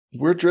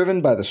We're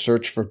driven by the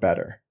search for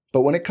better.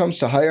 But when it comes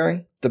to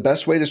hiring, the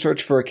best way to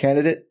search for a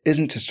candidate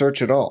isn't to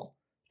search at all.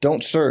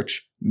 Don't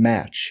search,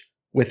 match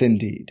with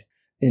Indeed.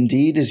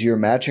 Indeed is your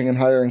matching and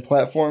hiring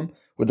platform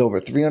with over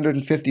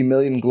 350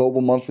 million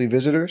global monthly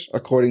visitors,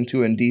 according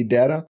to Indeed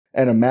data,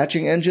 and a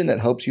matching engine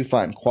that helps you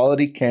find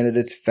quality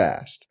candidates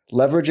fast.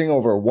 Leveraging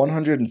over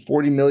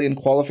 140 million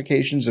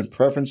qualifications and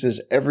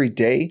preferences every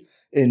day,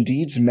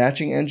 Indeed's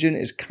matching engine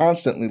is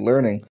constantly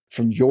learning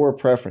from your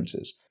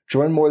preferences.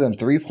 Join more than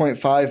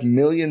 3.5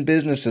 million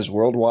businesses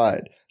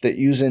worldwide that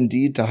use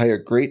Indeed to hire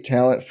great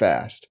talent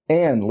fast.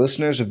 And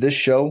listeners of this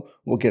show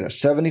will get a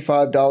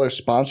 $75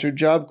 sponsored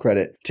job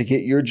credit to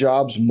get your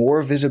jobs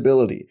more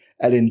visibility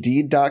at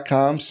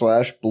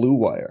Indeed.com/Blue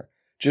Wire.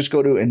 Just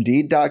go to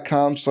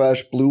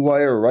Indeed.com/Blue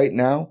Wire right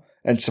now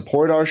and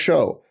support our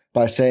show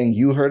by saying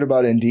you heard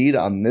about Indeed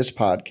on this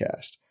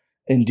podcast.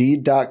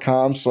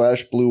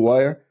 Indeed.com/Blue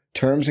Wire.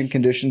 Terms and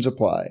conditions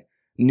apply.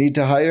 Need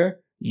to hire?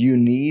 You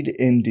need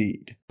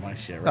Indeed. My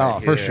shit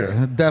right for here.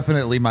 sure.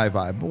 Definitely my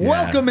vibe. Yeah.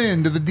 Welcome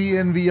into the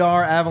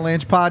DNVR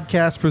Avalanche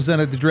Podcast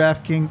presented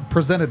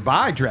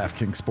by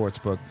DraftKings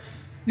Sportsbook.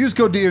 Use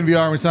code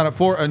DNVR when we sign up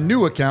for a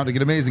new account to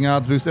get amazing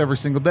odds boosts every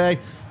single day.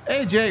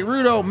 AJ,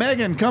 Rudo,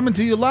 Megan coming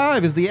to you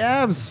live as the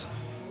Avs.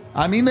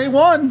 I mean, they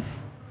won.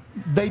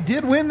 They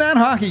did win that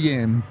hockey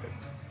game.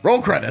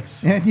 Roll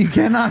credits. And you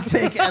cannot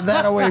take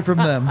that away from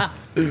them.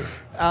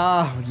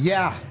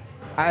 Yeah.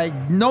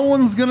 No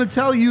one's going to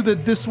tell you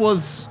that this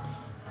was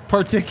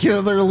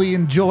particularly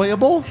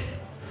enjoyable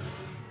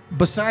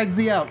besides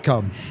the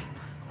outcome.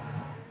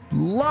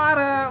 Lot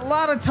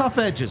of tough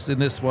edges in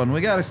this one. We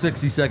got a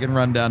 60-second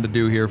rundown to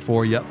do here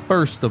for you,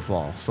 first of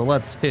all. So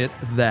let's hit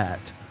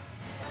that.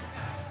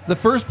 The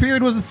first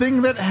period was the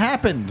thing that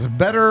happened.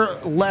 Better,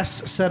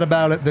 less said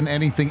about it than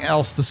anything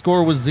else. The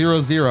score was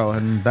 0-0,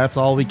 and that's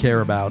all we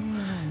care about.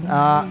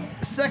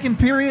 Second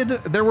period,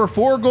 there were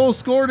 4 goals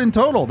scored in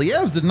total. The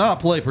Avs did not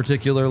play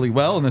particularly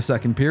well in the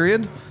second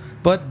period,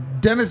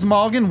 but Dennis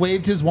Malgin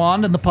waved his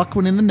wand and the puck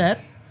went in the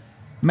net,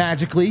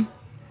 magically,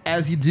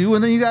 as you do,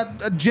 and then you got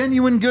a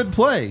genuine good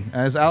play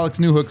as Alex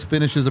Newhooks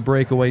finishes a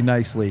breakaway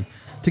nicely.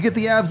 To get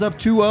the Avs up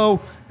 2-0,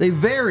 they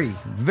very,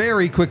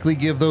 very quickly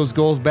give those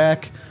goals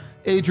back.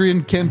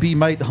 Adrian Kempe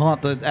might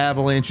haunt the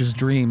Avalanche's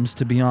dreams,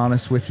 to be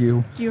honest with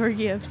you.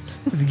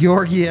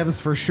 Georgiev's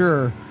for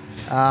sure.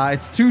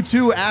 It's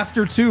 2-2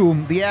 after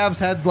 2. The Avs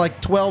had like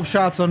 12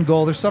 shots on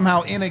goal. They're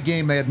somehow in a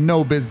game they had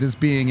no business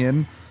being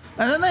in.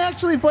 And then they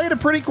actually played a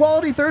pretty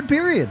quality third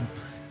period.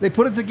 They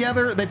put it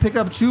together. They pick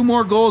up 2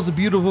 more goals. A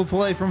beautiful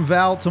play from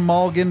Val to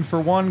Malgin for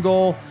 1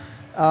 goal.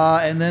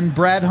 And then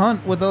Brad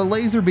Hunt with a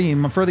laser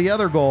beam for the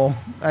other goal.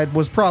 It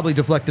was probably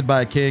deflected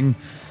by a King.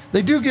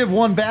 They do give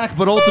 1 back,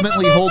 but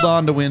ultimately hold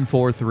on to win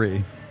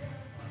 4-3.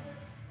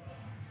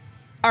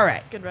 All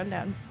right. Good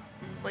rundown.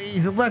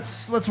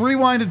 Let's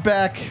rewind it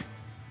back.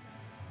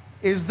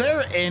 Is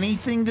there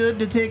anything good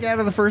to take out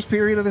of the first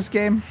period of this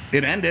game?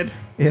 It ended.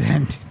 It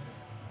ended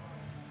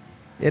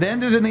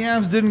and the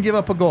Avs didn't give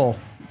up a goal.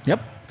 Yep.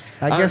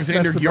 I guess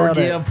Alexander that's about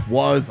Georgiev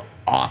was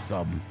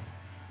awesome.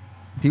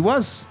 He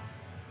was.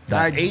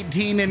 The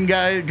 18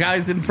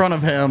 guys in front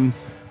of him,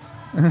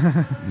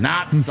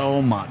 not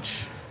so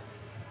much.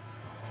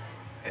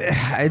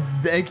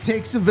 It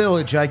takes a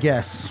village, I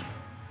guess,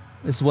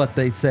 is what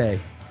they say.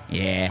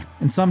 Yeah.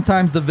 And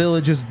sometimes the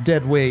village is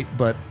dead weight,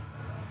 but,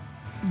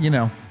 you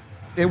know,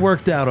 it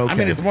worked out okay. I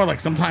mean, it's more like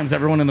sometimes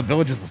everyone in the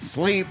village is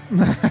asleep,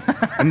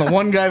 and the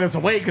one guy that's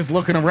awake is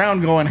looking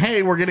around going,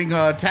 hey, we're getting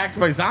attacked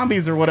by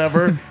zombies or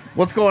whatever.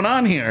 What's going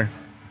on here?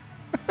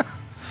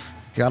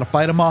 Got to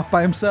fight him off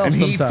by himself and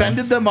sometimes. He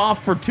fended them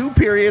off for 2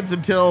 periods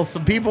until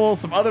some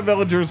other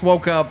villagers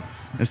woke up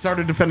and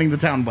started defending the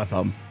town with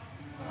them.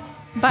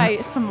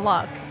 By some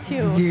luck,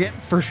 too. Yeah,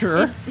 for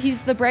sure.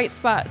 He's the bright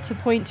spot to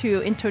point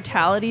to in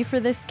totality for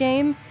this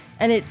game,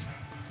 and it's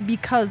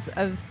because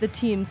of the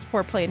team's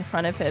poor play in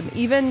front of him.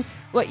 Even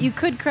what you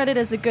could credit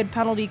as a good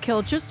penalty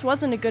kill just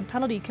wasn't a good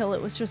penalty kill.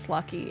 It was just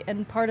lucky.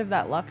 And part of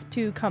that luck,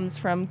 too, comes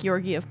from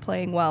Georgiev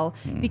playing well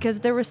because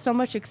there was so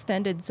much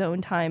extended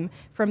zone time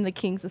from the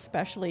Kings,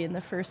 especially in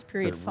the first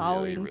period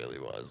following really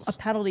was. a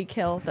penalty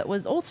kill that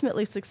was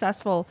ultimately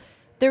successful.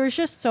 There was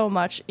just so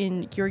much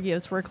in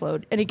Georgiev's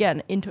workload. And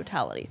again, in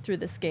totality through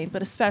this game,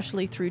 but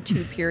especially through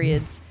 2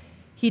 periods,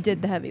 he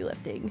did the heavy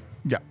lifting.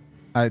 Yeah.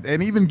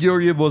 And even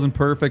Georgiev wasn't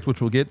perfect,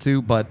 which we'll get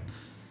to, but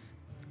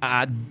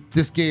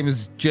this game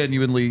is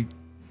genuinely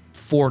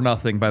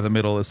 4-0 by the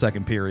middle of the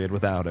second period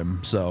without him.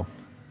 So,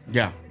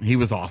 yeah, he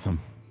was awesome.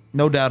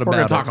 No doubt about it. We're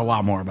going to talk a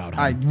lot more about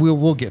him.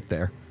 We'll get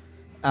there.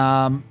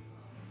 So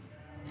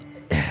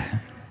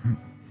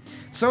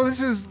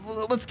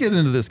let's get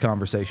into this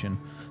conversation.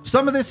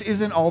 Some of this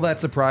isn't all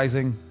that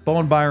surprising.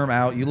 Bowen Byram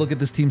out. You look at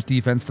this team's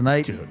defense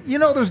tonight. Dude. You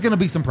know there's going to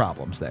be some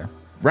problems there.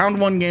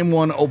 Round 1, game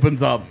 1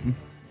 opens up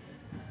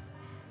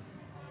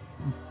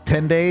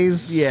 10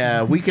 days? Yeah,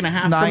 a week and a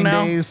half 9 from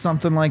now. days,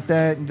 something like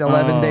that.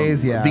 11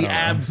 days, yeah. The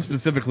Avs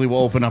specifically will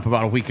open up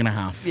about a week and a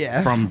half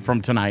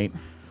from tonight.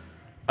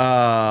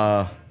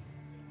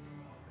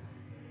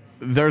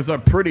 There's a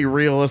pretty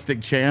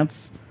realistic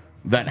chance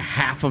that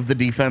half of the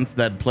defense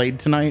that played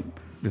tonight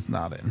It's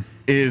not in.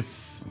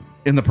 is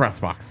in the press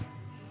box.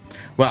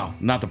 Well,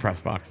 not the press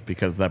box,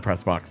 because that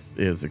press box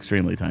is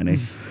extremely tiny.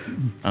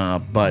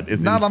 But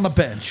is Not on the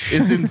bench.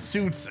 Is in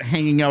suits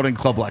hanging out in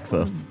Club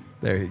Lexus.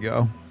 There you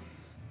go.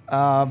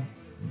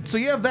 So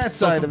you have that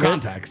So side some of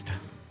context.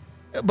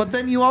 it. But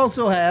then you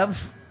also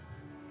have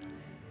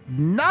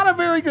not a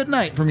very good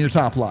night from your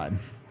top line.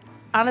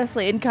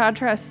 Honestly, in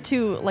contrast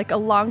to, like,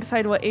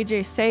 alongside what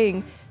AJ's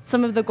saying,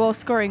 some of the goal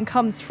scoring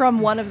comes from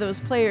one of those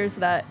players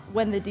that,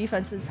 when the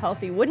defense is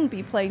healthy, wouldn't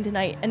be playing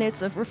tonight. And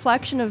it's a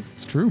reflection of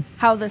True.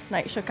 how this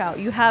night shook out.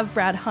 You have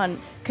Brad Hunt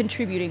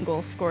contributing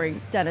goal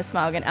scoring, Dennis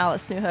Malgin,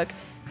 Alice Newhook,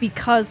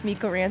 because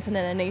Mikko Rantanen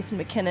and Nathan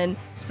McKinnon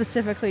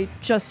specifically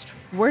just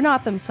were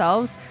not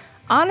themselves.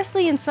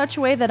 Honestly, in such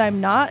a way that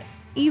I'm not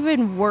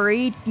even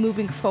worried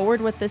moving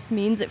forward what this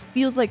means. It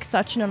feels like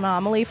such an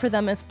anomaly for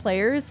them as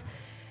players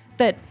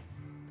that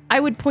I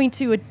would point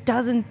to a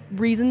dozen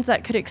reasons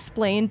that could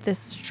explain this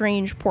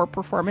strange, poor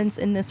performance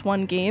in this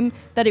one game,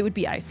 that it would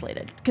be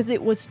isolated, because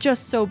it was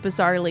just so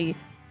bizarrely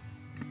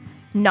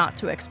not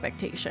to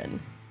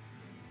expectation.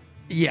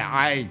 Yeah,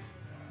 I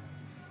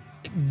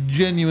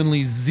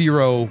genuinely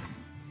zero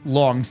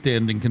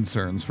long-standing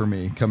concerns for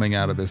me coming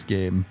out of this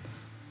game,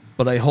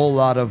 but a whole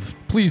lot of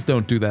please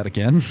don't do that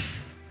again.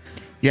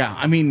 Yeah,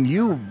 I mean,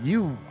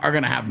 you are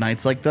going to have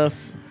nights like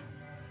this.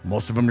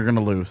 Most of them you're going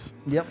to lose.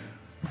 Yep.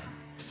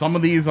 Some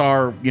of these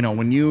are, you know,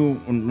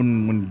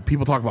 when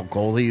people talk about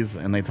goalies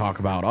and they talk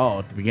about, oh,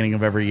 at the beginning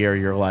of every year,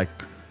 you're like,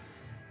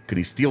 could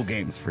he steal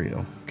games for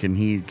you? Can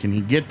he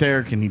get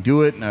there? Can he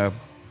do it in a,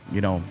 you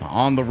know,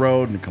 on the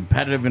road in a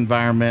competitive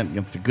environment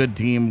against a good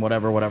team,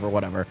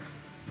 whatever.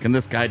 Can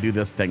this guy do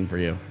this thing for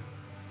you?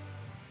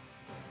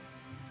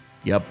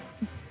 Yep.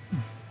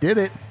 Did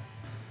it.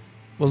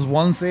 Was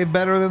one save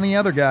better than the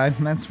other guy,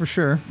 that's for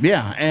sure.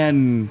 Yeah,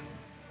 and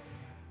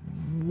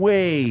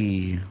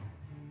way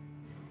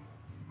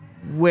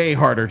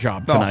harder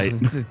job tonight.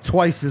 Oh,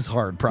 twice as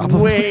hard,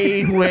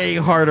 probably. way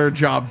harder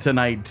job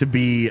tonight to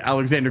be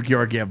Alexander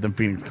Georgiev than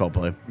Phoenix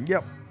Copley.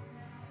 Yep.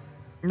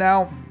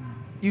 Now,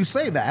 you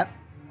say that,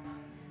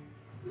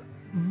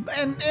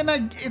 and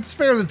it's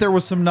fair that there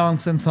was some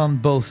nonsense on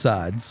both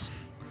sides.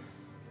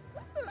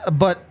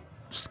 But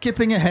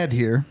skipping ahead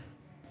here,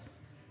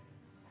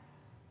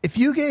 if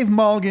you gave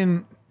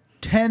Malgin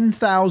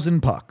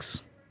 10,000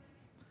 pucks,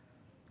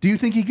 do you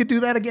think he could do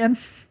that again?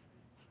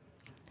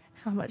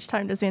 How much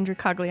time does Andrew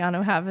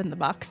Cogliano have in the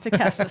box to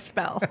cast a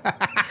spell?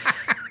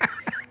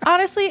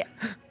 Honestly,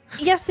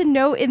 yes and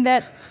no, in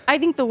that I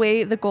think the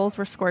way the goals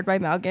were scored by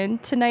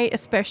Malgin tonight,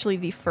 especially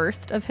the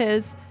first of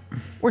his,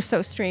 were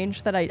so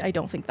strange that I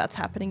don't think that's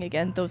happening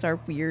again. Those are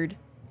weird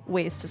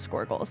ways to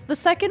score goals. The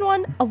second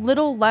one, a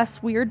little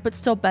less weird, but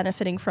still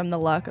benefiting from the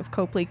luck of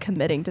Copley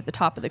committing to the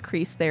top of the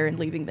crease there and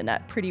leaving the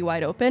net pretty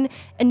wide open.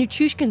 And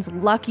Nichushkin's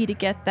lucky to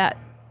get that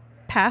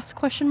pass ?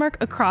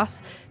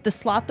 Across the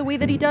slot the way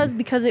that he does,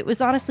 because it was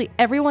honestly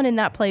everyone in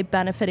that play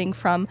benefiting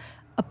from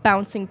a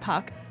bouncing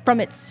puck from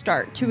its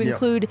start, to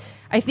include,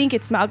 I think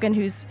it's Malgin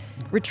who's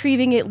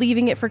retrieving it,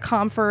 leaving it for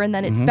Comfer, and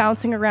then it's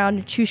bouncing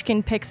around.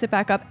 Nichushkin picks it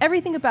back up.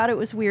 Everything about it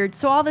was weird.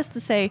 So all this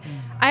to say,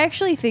 I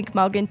actually think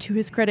Malgin, to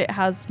his credit,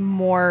 has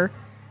more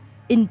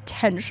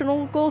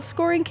intentional goal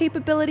scoring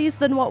capabilities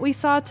than what we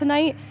saw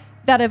tonight,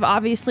 that have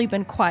obviously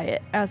been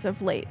quiet as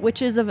of late,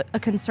 which is a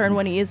concern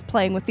when he is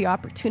playing with the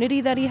opportunity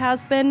that he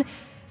has been.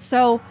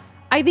 So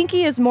I think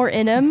he has more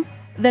in him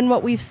than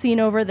what we've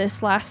seen over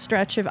this last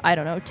stretch of,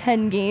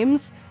 10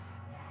 games.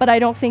 But I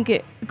don't think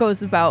it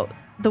goes about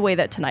the way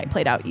that tonight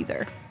played out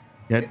either.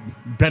 Yeah,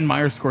 Ben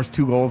Myers scores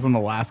 2 goals in the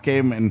last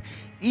game, and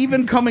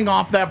even coming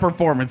off that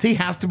performance, he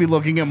has to be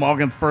looking at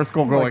Malgin's first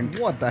goal going,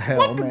 what the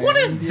hell, man? What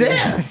is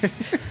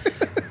this?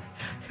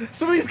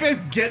 Some of these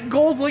guys get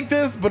goals like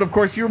this, but of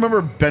course you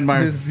remember Ben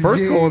Myers'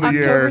 first goal of the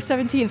October year.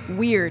 17th,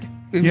 weird.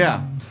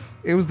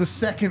 It was the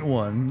second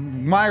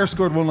one. Meyer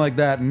scored one like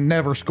that and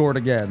never scored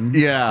again.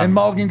 Yeah. And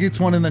Malgin gets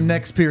one in the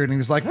next period, and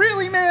he's like,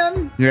 really,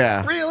 man?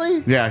 Yeah.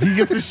 Really? Yeah, he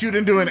gets to shoot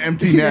into an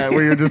empty net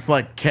where you're just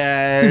like,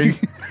 okay.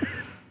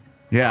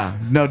 Yeah.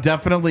 No,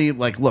 definitely,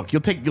 like, look,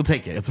 you'll take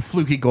it. It's a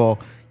fluky goal.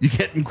 You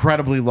get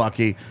incredibly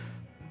lucky.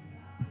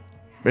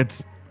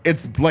 It's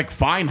like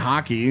fine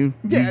hockey.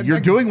 Yeah, You're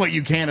doing what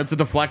you can. It's a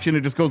deflection.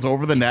 It just goes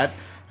over the net.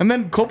 And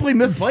then Copley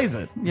misplays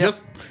it. Yep.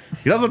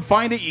 He doesn't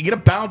find it. You get a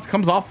bounce,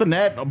 comes off the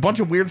net. A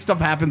bunch of weird stuff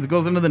happens. It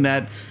goes into the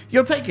net.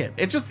 You'll take it.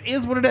 It just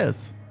is what it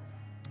is.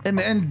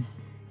 And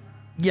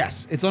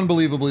yes, it's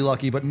unbelievably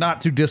lucky, but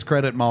not to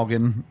discredit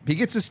Malgin. He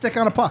gets his stick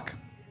on a puck.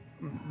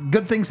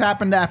 Good things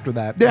happened after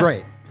that. Yeah.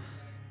 Great.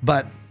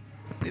 But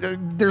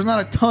there's not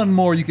a ton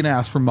more you can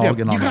ask from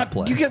Malgin on that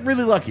play. You get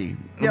really lucky.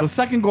 Yep. The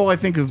second goal, I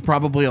think, is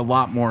probably a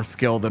lot more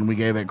skill than we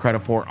gave it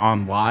credit for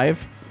on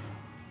live.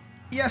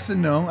 Yes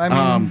and no.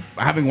 I mean,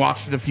 Having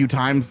watched it a few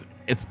times,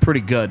 it's pretty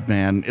good,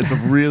 man. It's a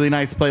really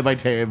nice play by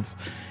Taves.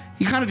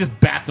 He kind of just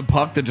bats a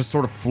puck that just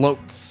sort of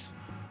floats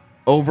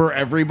over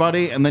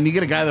everybody, and then you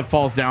get a guy that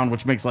falls down,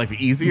 which makes life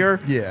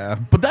easier. Yeah.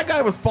 But that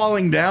guy was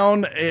falling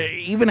down,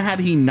 even had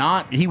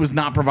he was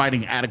not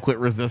providing adequate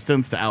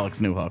resistance to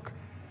Alex Newhook.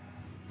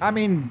 I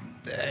mean,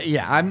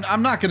 yeah,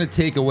 I'm not going to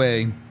take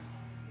away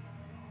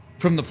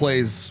from the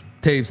plays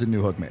Taves and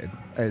Newhook made.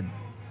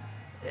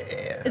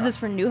 Is this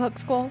for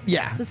Newhook's goal?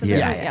 Yeah. Specifically?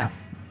 Yeah.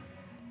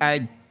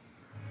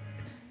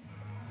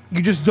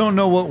 You just don't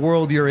know what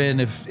world you're in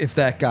if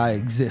that guy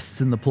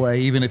exists in the play,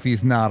 even if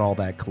he's not all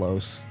that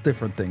close.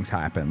 Different things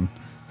happen.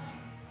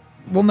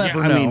 We'll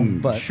never know.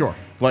 But sure.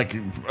 Like,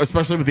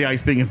 especially with the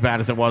ice being as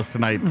bad as it was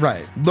tonight.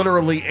 Right.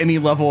 Literally any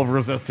level of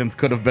resistance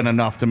could have been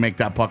enough to make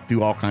that puck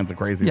do all kinds of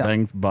crazy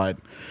things. But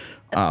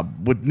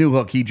with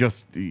Newhook,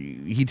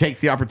 he takes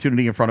the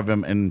opportunity in front of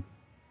him and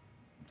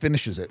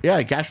finishes it. Yeah,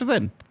 he cashes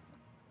in.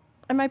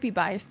 I might be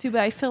biased too,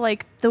 but I feel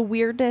like the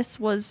weirdness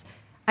was,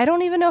 I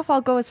don't even know if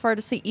I'll go as far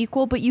to say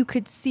equal, but you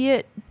could see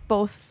it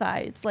both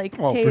sides. Like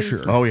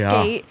Taves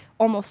skate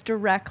almost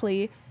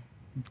directly,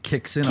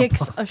 kicks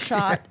a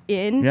shot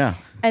in. Yeah.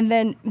 And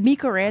then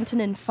Mikko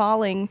Rantanen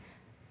falling,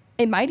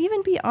 it might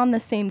even be on the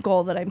same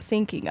goal that I'm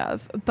thinking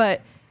of,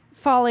 but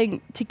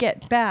falling to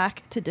get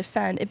back to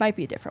defend, it might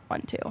be a different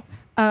one too.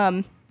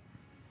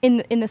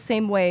 In the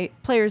same way,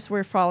 players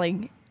were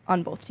falling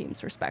on both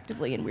teams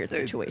respectively in weird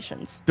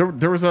situations.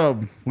 There was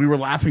we were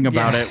laughing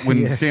about it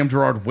when Sam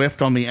Girard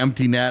whiffed on the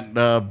empty net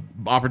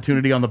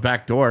opportunity on the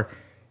back door.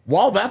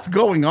 While that's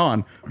going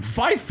on,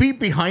 5 feet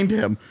behind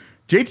him,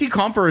 JT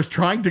Compher is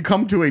trying to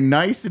come to a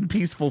nice and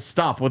peaceful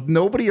stop with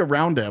nobody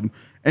around him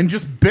and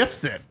just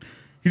biffs it.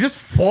 He just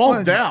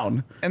falls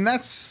down. And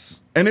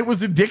it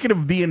was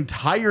indicative the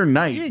entire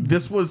night.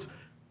 This was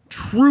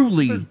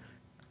truly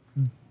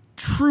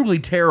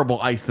terrible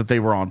ice that they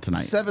were on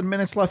tonight. 7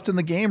 minutes left in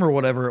the game or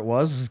whatever it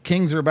was.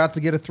 Kings are about to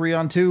get a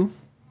 3-on-2.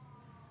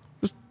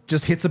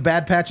 Just hits a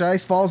bad patch of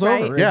ice, falls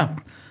over. Yeah,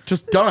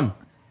 just done.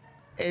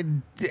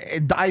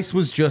 The ice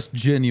was just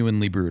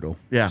genuinely brutal.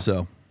 Yeah.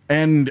 So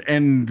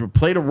and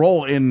played a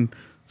role in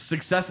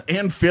success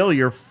and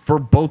failure for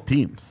both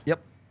teams.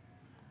 Yep.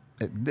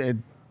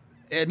 An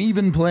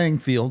even playing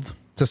field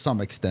to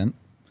some extent.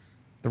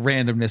 The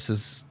randomness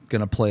is going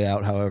to play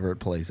out however it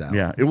plays out.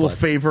 Yeah, it will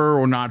favor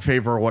or not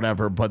favor or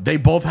whatever, but they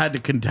both had to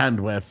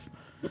contend with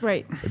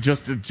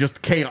just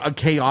a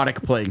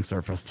chaotic playing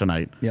surface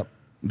tonight. Yep.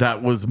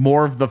 That was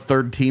more of the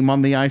third team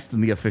on the ice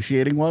than the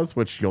officiating was,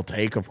 which you'll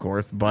take, of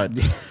course, but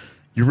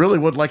you really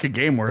would like a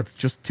game where it's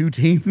just two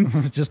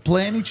teams. Just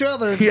playing each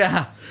other.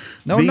 Yeah.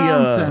 No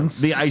nonsense.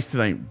 The ice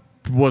tonight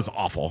was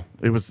awful.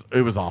 It was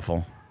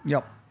awful.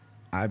 Yep.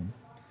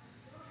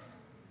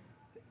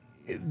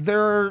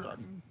 There are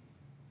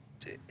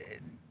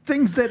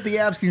things that the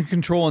Avs can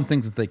control and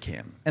things that they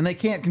can't. And they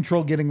can't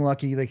control getting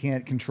lucky. They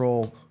can't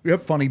control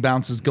funny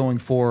bounces going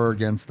for or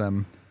against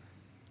them.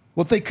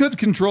 What they could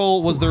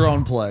control was their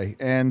own play.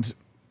 And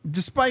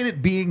despite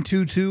it being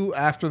 2-2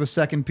 after the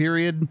second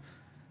period,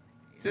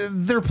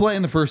 their play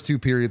in the first two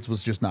periods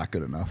was just not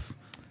good enough.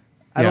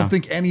 I don't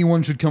think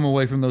anyone should come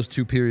away from those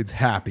two periods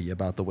happy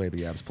about the way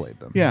the Avs played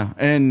them. Yeah,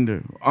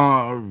 and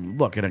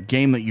look, in a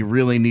game that you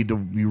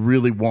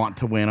really want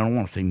to win, I don't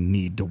want to say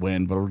need to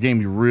win, but a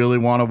game you really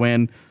want to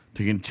win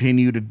to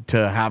continue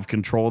to have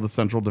control of the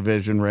Central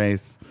Division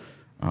race,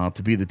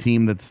 to be the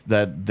team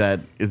that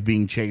is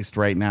being chased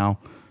right now.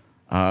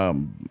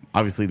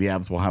 Obviously, the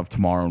Avs will have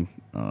tomorrow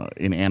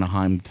in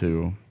Anaheim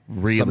to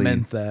really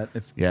cement that.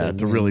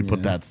 Really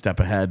put that step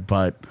ahead,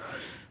 but.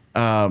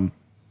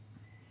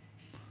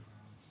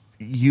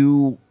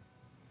 You'll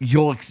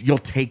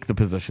take the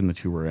position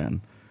that you were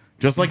in,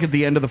 just like at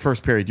the end of the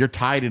first period. You're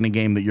tied in a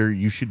game that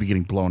you should be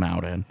getting blown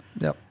out in.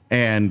 Yep.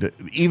 And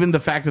even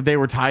the fact that they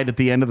were tied at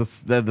the end of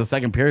the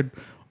second period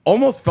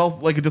almost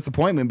felt like a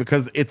disappointment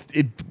because it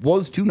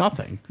was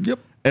 2-0. Yep.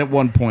 At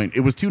one point,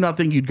 it was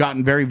 2-0. You'd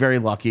gotten very, very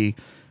lucky,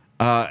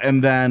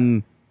 and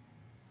then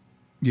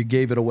you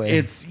gave it away.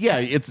 It's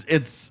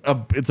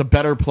a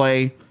better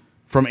play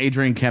from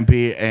Adrian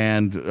Kempe,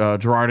 and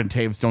Girard and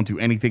Taves don't do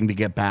anything to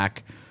get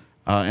back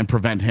and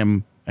prevent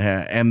him.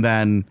 And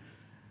then,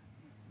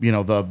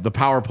 the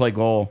power play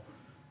goal,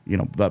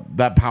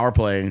 that power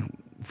play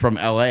from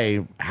LA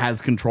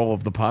has control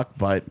of the puck,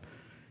 but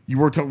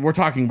we're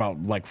talking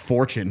about like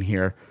fortune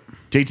here.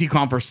 JT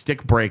Compher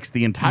stick breaks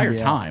the entire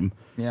time.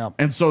 Yeah.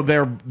 And so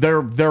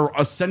they're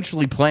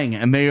essentially playing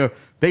it, and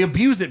they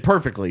abuse it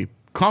perfectly.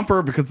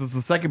 Compher, because it's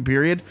the second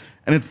period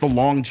and it's the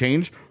long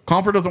change,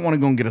 Compher doesn't want to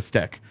go and get a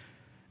stick.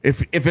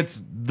 If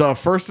it's the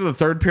first or the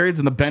third periods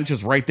and the bench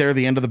is right there at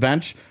the end of the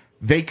bench,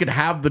 they could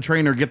have the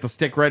trainer get the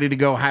stick ready to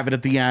go, have it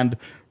at the end,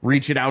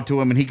 reach it out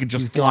to him, and he could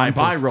just fly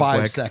by real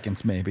quick. 5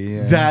 seconds maybe.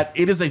 Yeah. That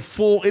it is a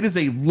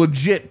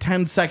legit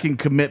 10-second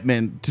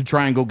commitment to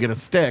try and go get a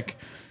stick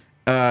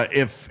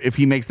if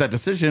he makes that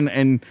decision.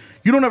 And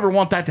you don't ever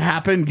want that to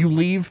happen. You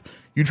leave,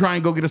 you try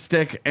and go get a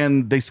stick,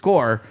 and they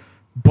score.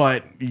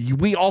 But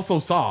we also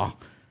saw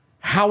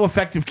how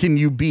effective can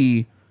you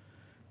be.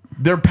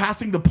 They're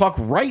passing the puck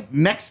right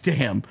next to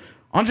him.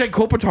 Andrei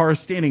Kopitar is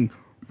standing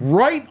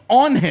right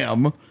on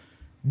him,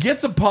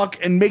 gets a puck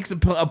and makes a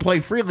play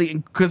freely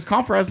because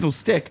Compher has no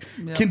stick,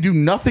 can do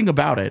nothing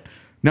about it.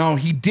 Now,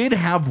 he did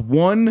have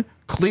one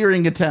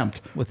clearing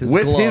attempt with his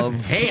glove.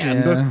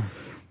 hand,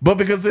 but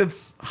because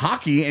it's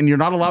hockey and you're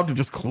not allowed to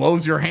just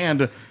close your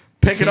hand,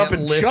 pick it up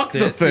and chuck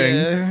the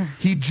thing,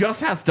 he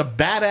just has to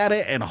bat at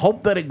it and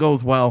hope that it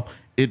goes well.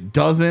 It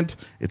doesn't.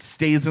 It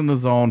stays in the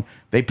zone.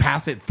 They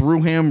pass it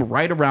through him,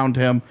 right around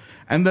him,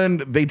 and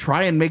then they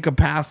try and make a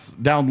pass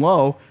down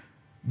low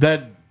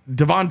that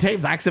Devon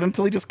Toews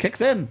accidentally just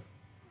kicks in.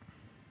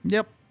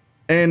 Yep.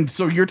 And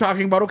so you're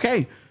talking about,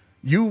 okay,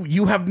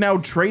 you have now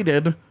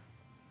traded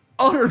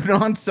utter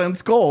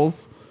nonsense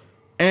goals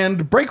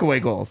and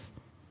breakaway goals.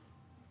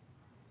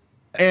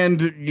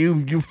 And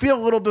you feel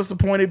a little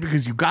disappointed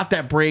because you got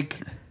that break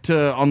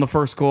on the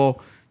first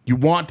goal. You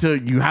have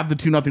the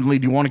 2-0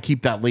 lead. You want to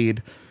keep that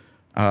lead,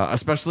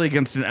 especially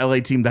against an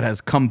LA team that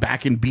has come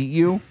back and beat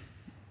you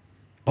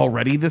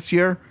already this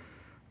year.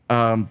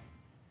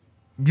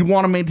 You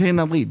want to maintain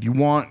that lead.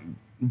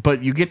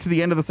 But you get to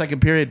the end of the second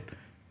period.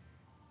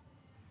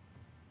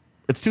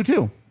 It's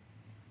 2-2.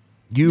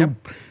 You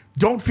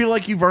don't feel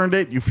like you've earned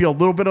it. You feel a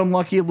little bit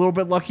unlucky, a little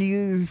bit lucky.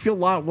 You feel a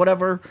lot,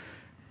 whatever.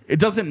 It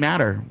doesn't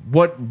matter.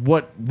 What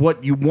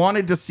you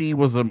wanted to see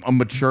was a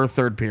mature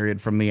third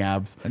period from the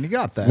Avs. And you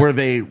got that. Where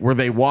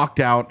they walked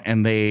out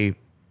and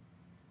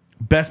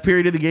best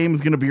period of the game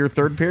is going to be your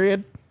third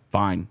period?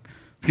 Fine.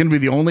 It's going to be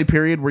the only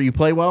period where you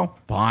play well?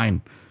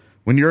 Fine.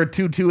 When you're at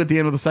 2-2 at the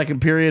end of the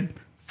second period?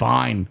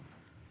 Fine.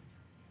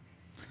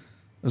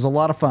 There's a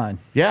lot of fine.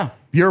 Yeah.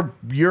 You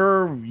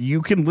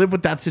can live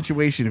with that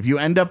situation. If you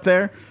end up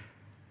there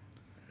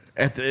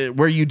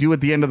where you do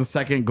at the end of the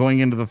second going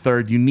into the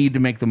third, you need to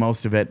make the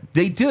most of it.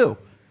 They do.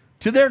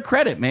 To their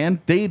credit,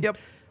 man.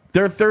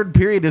 Their third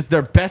period is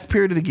their best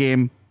period of the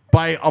game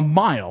by a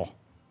mile.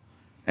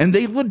 And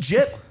they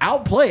legit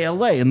outplay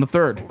LA in the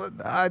third.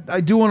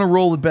 I do want to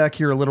roll it back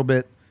here a little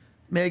bit.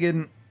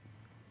 Megan,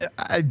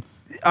 I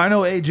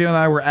know AJ and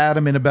I were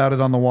adamant about it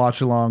on the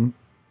watch along.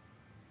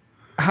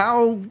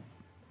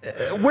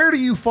 Where do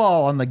you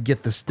fall on the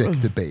get the stick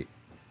debate?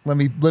 Let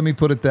me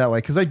put it that way,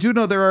 because I do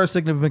know there are a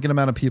significant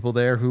amount of people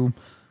there who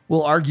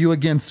will argue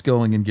against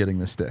going and getting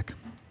the stick.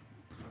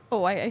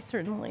 Oh, I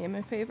certainly am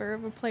in favor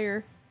of a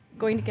player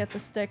going to get the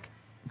stick.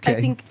 Okay.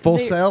 I think full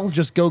sell,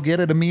 just go get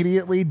it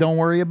immediately, don't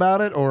worry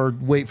about it, or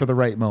wait for the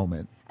right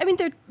moment? I mean,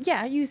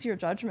 use your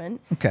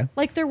judgment. Okay.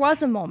 Like, there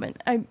was a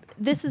moment.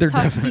 This is There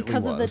tough definitely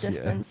because of the was,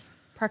 distance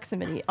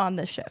proximity on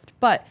this shift.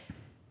 But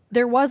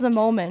there was a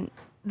moment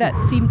that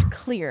seemed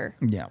clear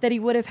that he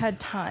would have had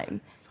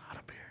time. It's hot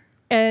up here.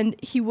 And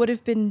he would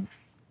have been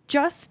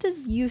just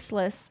as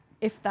useless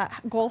if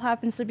that goal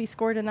happens to be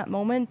scored in that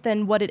moment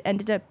than what it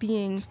ended up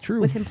being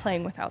with him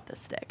playing without the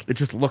stick. It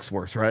just looks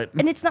worse, right?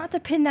 And it's not to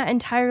pin that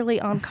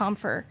entirely on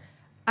Compher.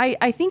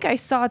 I think I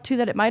saw, too,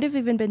 that it might have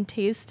even been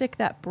Taves' stick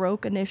that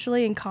broke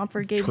initially, and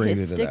Compher gave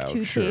his stick to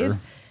Taves.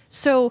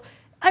 So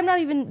I'm not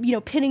even,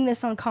 pinning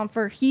this on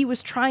Compher. He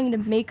was trying to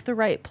make the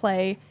right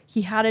play.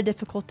 He had a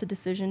difficult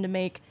decision to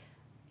make.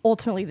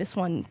 Ultimately, this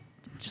one,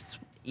 just,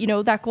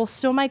 that goal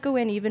still might go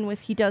in even with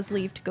he does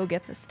leave to go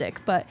get the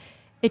stick. But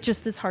it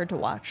just is hard to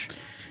watch.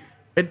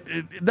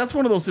 That's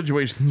one of those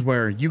situations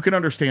where you can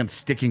understand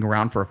sticking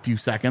around for a few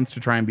seconds to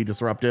try and be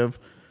disruptive.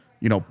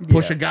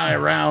 Push a guy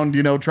around,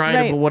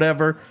 try to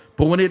whatever.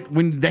 But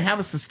when they have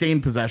a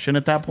sustained possession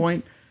at that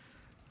point,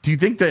 do you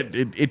think that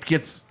it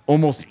gets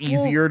almost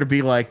easier to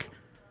be like,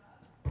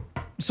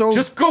 so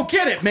just go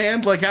get it,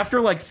 man? Like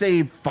after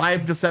say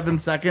 5 to 7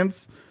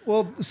 seconds.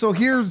 Well, so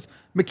here's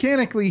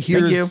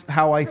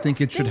how I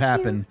think it should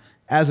happen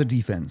as a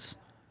defense.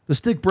 The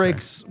stick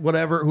breaks,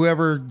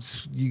 whoever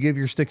you give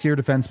your stick to your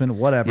defenseman,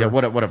 whatever. Yeah,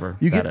 whatever.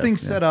 You get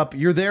things set up.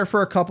 You're there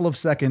for a couple of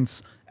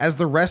seconds as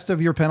the rest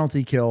of your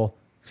penalty kill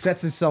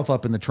sets itself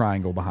up in the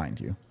triangle behind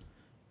you.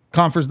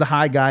 Compher's the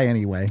high guy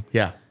anyway.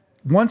 Yeah.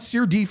 Once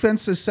your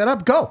defense is set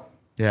up, go.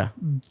 Yeah.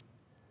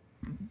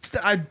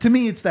 To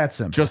me, it's that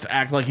simple. Just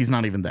act like he's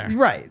not even there.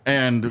 Right.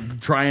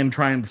 And try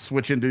and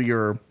switch into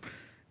your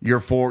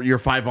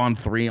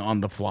 5-on-3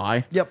 on the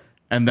fly. Yep.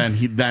 And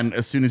then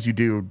as soon as you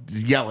do,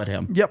 yell at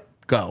him. Yep.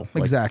 Go.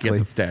 Exactly. Get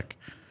the stick.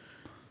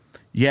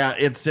 Yeah,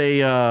 it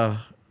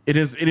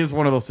is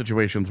one of those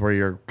situations where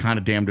you're kind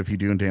of damned if you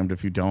do and damned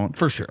if you don't.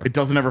 For sure. It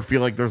doesn't ever feel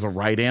like there's a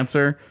right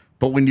answer,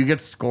 but when you get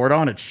scored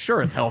on, it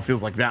sure as hell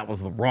feels like that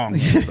was the wrong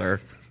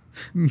answer.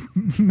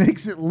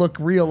 Makes it look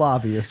real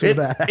obvious with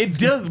that. It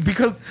does,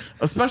 because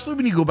especially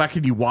when you go back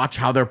and you watch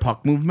how their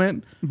puck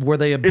movement, where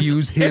they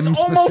abuse him, it's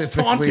almost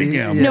taunting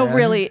him. Yeah. No,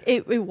 really,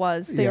 it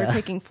was. They were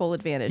taking full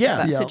advantage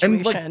of that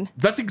situation. And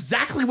that's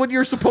exactly what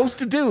you're supposed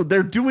to do.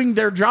 They're doing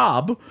their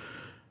job,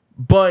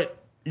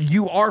 but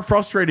you are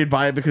frustrated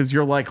by it because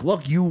you're like,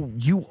 look,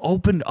 you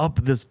opened up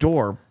this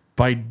door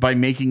by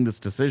making this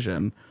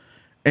decision,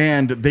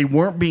 and they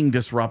weren't being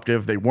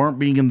disruptive. They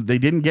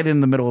didn't get in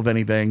the middle of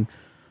anything.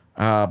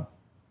 And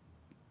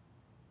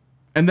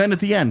then at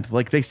the end,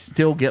 they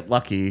still get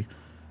lucky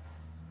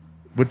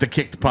with the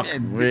kicked puck.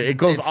 It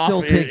goes off.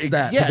 Still takes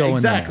that. Yeah, to go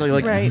exactly.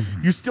 In there.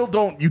 You still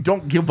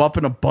don't give up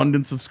an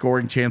abundance of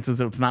scoring chances.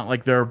 It's not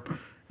like they're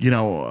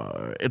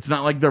It's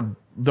not like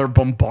they're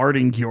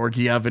bombarding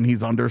Georgiev and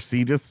he's under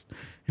siege. It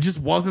just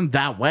wasn't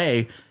that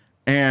way.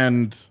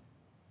 And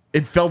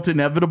it felt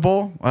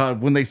inevitable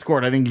when they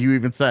scored. I think you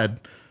even said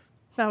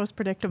that was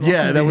predictable.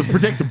 Yeah, that was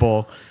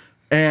predictable.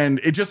 And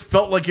it just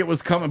felt like it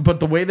was coming.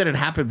 But the way that it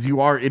happens,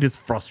 it is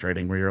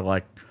frustrating where you're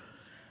like,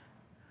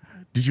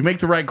 did you make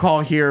the right call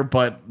here?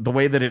 But the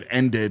way that it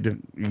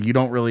ended, you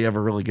don't really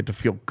ever get to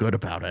feel good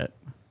about it.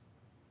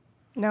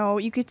 No,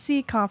 you could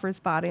see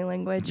Confer's body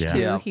language too.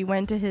 Yeah. He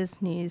went to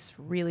his knees,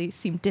 really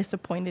seemed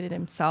disappointed in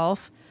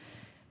himself.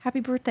 Happy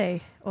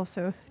birthday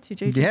also to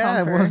JT.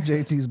 Yeah, Compher. it was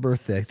JT's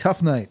birthday.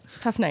 Tough night.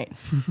 Tough night.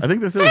 I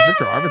think this is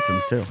Victor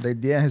Arvidsson's too.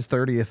 His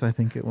 30th, I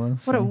think it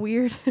was. What a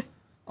weird,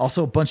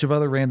 Also, a bunch of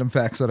other random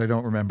facts that I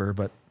don't remember,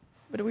 but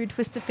what a weird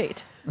twist of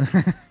fate.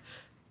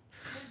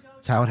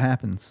 it's how it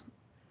happens.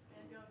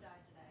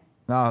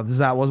 Oh,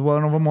 that was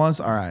one of them was?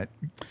 All right.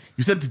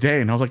 You said today,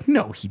 and I was like,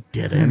 no, he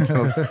didn't.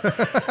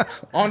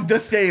 On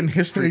this day in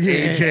history,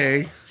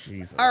 AJ.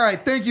 Jesus. All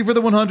right. Thank you for the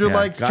 100 Yeah,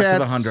 likes, got to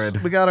chats. the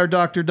 100. We got our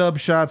Dr. Dub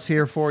shots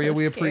here for you. So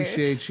We scared.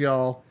 appreciate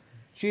y'all.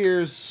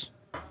 Cheers.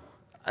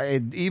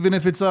 Even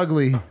if it's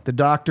ugly, the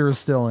doctor is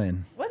still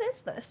in. What is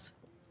this?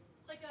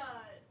 It's like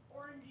a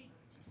orangey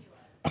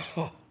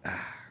tequila.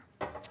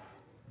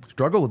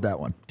 Struggle with that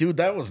one. Dude,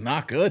 that was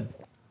not good.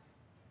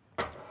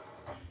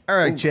 All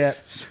right, chat.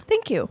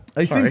 Thank you.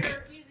 I Sorry.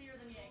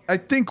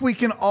 think we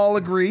can all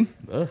agree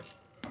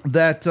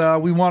that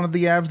we wanted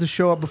the Avs to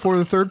show up before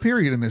the third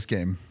period in this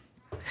game.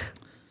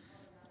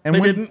 And They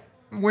when, didn't.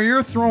 when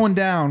you're throwing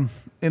down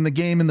in the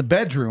game in the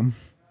bedroom,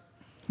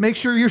 make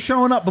sure you're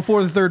showing up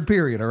before the third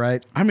period, all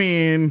right? I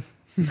mean,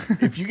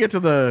 if you get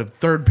to the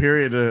third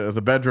period of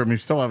the bedroom, you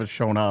still haven't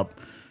shown up.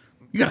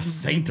 You got a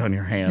saint on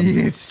your hands.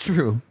 It's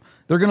true.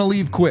 They're going to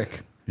leave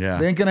quick. Yeah.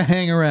 They ain't going to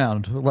hang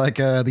around like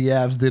the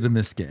Avs did in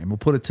this game. We'll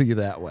put it to you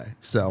that way.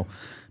 So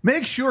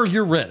make sure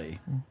you're ready.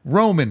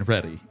 Roman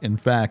ready, in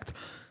fact.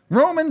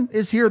 Roman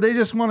is here. They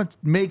just want to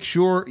make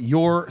sure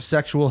your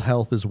sexual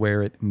health is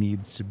where it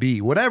needs to be.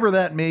 Whatever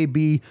that may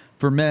be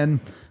for men,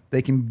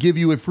 they can give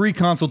you a free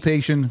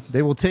consultation.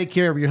 They will take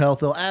care of your health.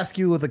 They'll ask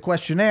you with a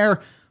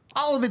questionnaire.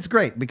 All of it's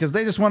great because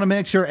they just want to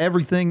make sure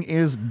everything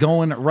is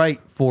going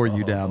right for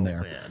you down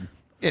there. man.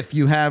 If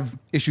you have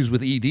issues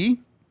with ED,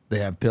 they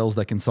have pills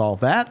that can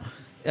solve that.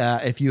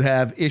 If you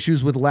have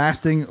issues with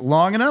lasting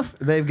long enough,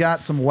 they've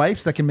got some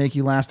wipes that can make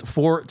you last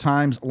 4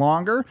 times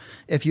longer.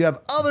 If you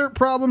have other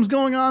problems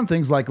going on,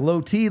 things like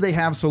low T, they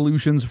have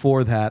solutions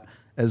for that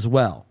as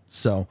well.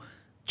 So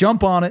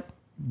jump on it.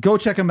 Go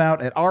check them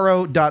out at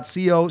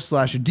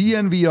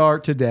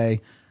ro.co/DNVR today.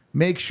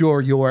 Make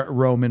sure you're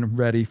Roman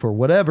ready for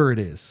whatever it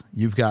is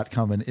you've got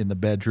coming in the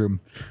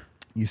bedroom.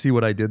 You see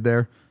what I did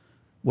there?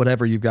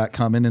 Whatever you've got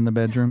coming in the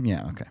bedroom?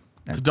 Yeah, okay.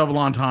 It's a double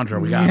entendre.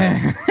 We got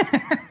it.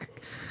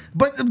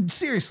 But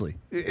seriously,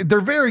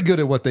 they're very good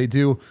at what they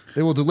do.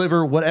 They will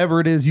deliver whatever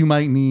it is you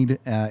might need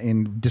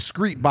in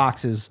discreet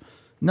boxes.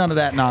 None of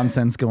that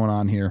nonsense going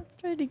on here. It's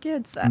pretty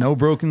good, Seth. No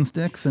broken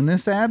sticks in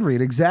this ad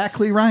read.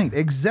 Exactly right.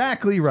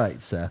 Exactly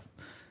right, Seth.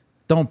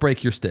 Don't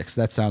break your sticks.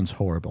 That sounds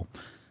horrible.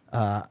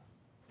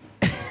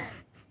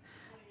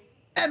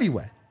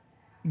 Anyway,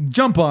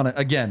 jump on it.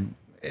 Again,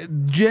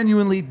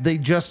 genuinely, they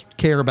just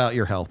care about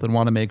your health and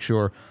want to make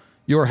sure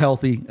you're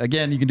healthy.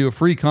 Again, you can do a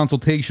free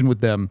consultation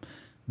with them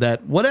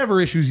that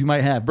whatever issues you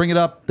might have, bring it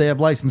up. They have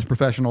licensed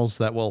professionals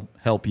that will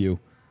help you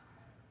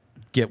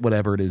get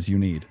whatever it is you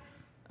need.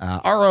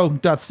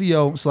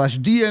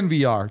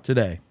 ro.co/DNVR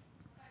today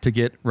to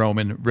get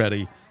Roman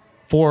ready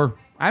for,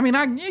 it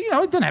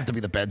doesn't have to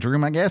be the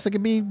bedroom, I guess. It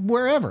could be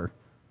wherever.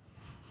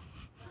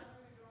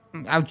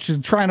 I was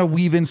trying to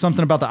weave in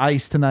something about the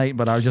ice tonight,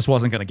 but I just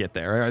wasn't going to get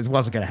there. It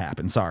wasn't going to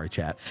happen. Sorry,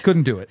 chat.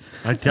 Couldn't do it.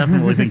 I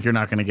definitely think you're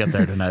not going to get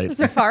there tonight. It's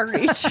a far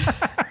reach.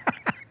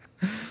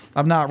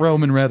 I'm not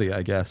Roman ready,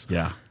 I guess.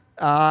 Yeah.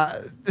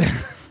 I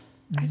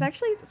was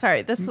actually,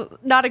 sorry, this is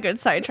not a good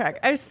sidetrack.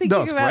 I was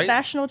thinking it's about great.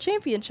 national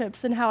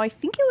championships and how I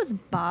think it was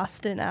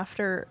Boston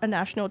after a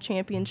national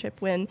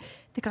championship win.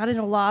 They got in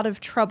a lot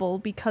of trouble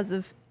because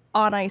of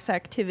on-ice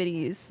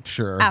activities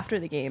Sure. after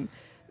the game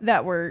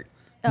that were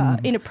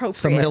inappropriate.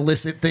 Some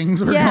illicit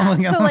things were yeah,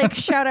 going on. so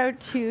shout out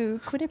to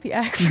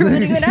Quinnipiac for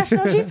winning the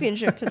national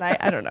championship tonight.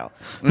 I don't know.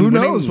 Who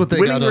knows what they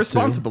winning got up to?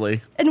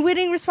 responsibly. And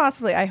winning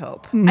responsibly, I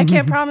hope. I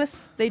can't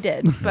promise they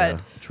did,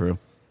 but True.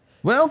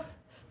 Well,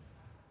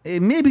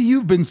 maybe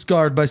you've been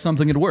scarred by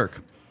something at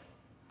work.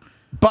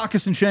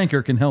 Bacchus and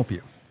Shanker can help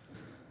you.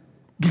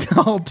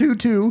 Call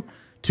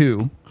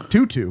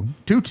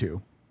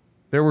 222-2222.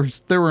 There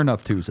were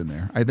enough twos in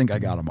there. I think I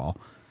got them all.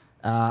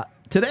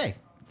 Today,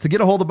 to get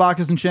a hold of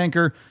Bacchus and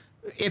Shanker,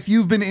 if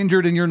you've been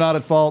injured and you're not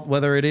at fault,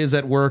 whether it is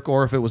at work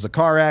or if it was a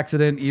car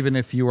accident, even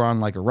if you were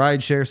on a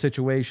rideshare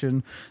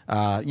situation,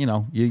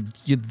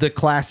 the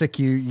classic,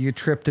 you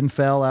tripped and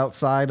fell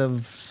outside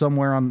of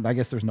somewhere on, I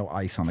guess there's no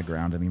ice on the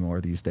ground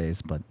anymore these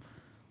days, but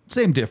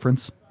same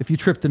difference. If you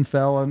tripped and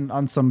fell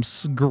on some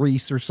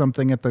grease or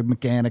something at the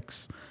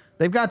mechanics,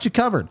 they've got you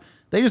covered.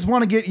 They just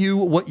want to get you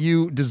what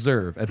you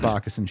deserve at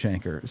Bacchus and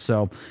Schenker.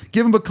 So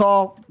give them a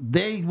call.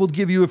 They will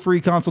give you a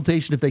free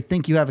consultation. If they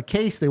think you have a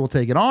case, they will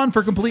take it on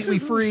for completely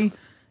free.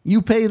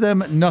 You pay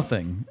them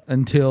nothing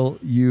until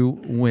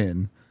you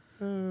win.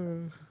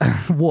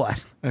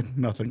 What?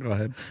 Nothing. Go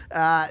ahead.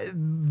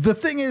 The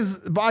thing is,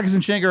 Bacchus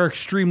and Schenker are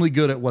extremely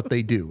good at what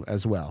they do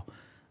as well.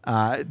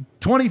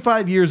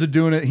 25 years of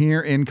doing it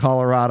here in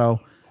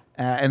Colorado,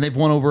 and they've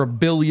won over $1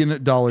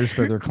 billion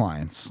for their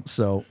clients.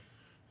 So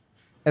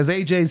as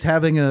AJ's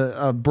having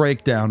a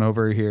breakdown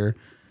over here,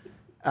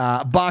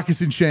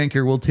 Bacchus and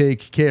Schenker will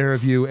take care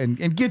of you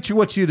and get you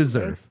what you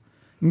deserve.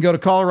 You can go to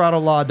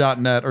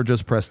coloradolaw.net or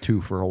just press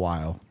 2 for a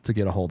while to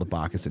get a hold of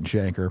Bacchus and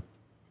Schenker.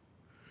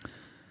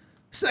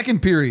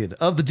 Second period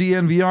of the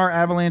DNVR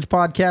Avalanche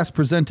Podcast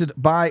presented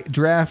by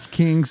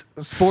DraftKings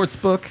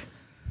Sportsbook.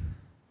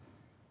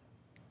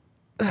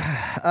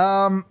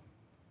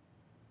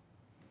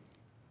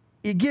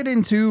 You get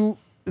into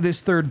this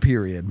third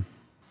period,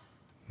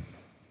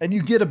 and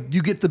you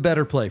get the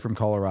better play from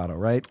Colorado,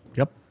 right?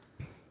 Yep.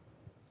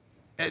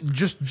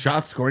 Just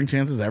Shots, scoring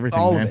chances, everything,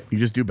 all of man. it. You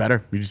just do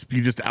better. You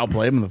just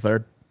outplay them in the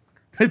third.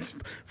 It's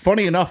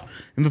funny enough,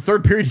 in the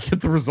third period, you get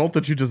the result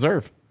that you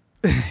deserve.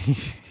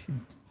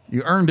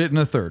 you earned it in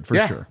the third for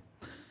Yeah. sure.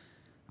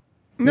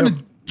 I'm going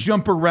to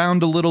jump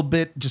around a little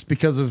bit just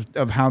because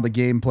of how the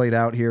game played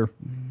out here.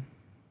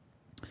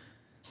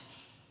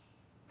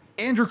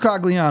 Andrew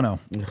Cogliano.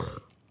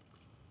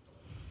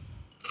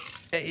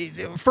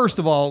 First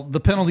of all, the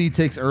penalty he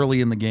takes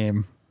early in the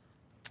game.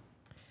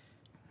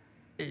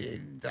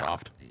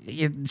 Soft.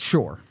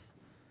 Sure.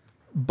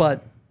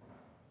 But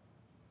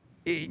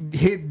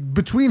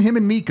between him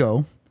and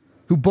Mikko,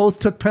 who both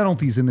took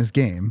penalties in this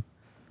game,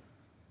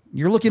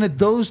 you're looking at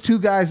those two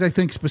guys, I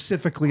think,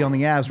 specifically on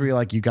the Avs, where you're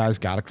like, you guys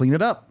got to clean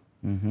it up.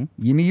 Mm-hmm.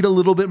 You need a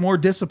little bit more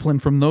discipline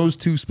from those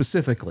two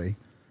specifically.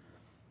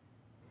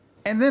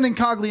 And then in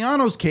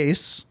Cogliano's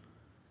case,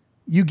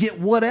 you get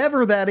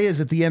whatever that is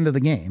at the end of the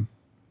game.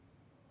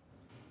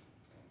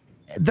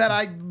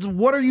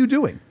 What are you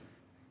doing?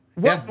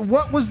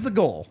 What was the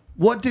goal?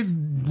 What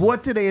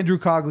did Andrew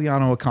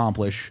Cogliano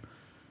accomplish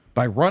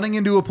by running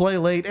into a play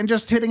late and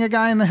just hitting a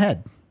guy in the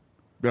head?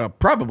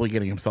 Probably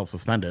getting himself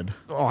suspended.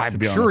 Oh, I'm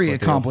sure he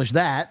accomplished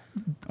that.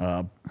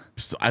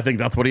 So I think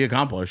that's what he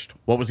accomplished.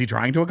 What was he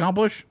trying to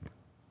accomplish?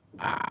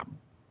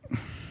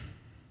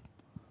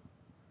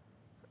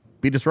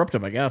 Be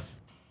disruptive, I guess.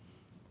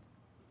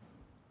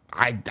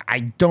 I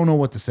don't know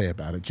what to say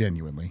about it,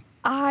 genuinely.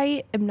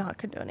 I am not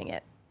condoning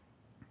it.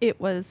 It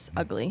was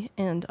ugly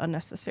and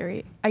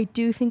unnecessary. I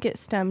do think it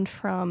stemmed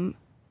from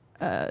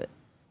an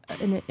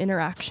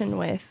interaction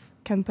with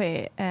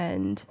Kempe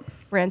and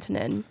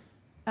Rantanen.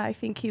 I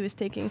think he was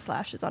taking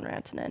slashes on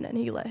Rantanen and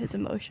he let his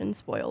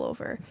emotions boil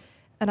over.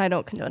 And I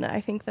don't condone it.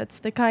 I think that's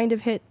the kind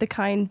of hit, the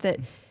kind that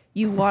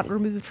you want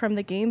removed from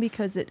the game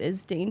because it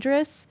is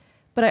dangerous.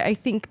 But I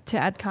think, to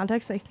add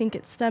context, I think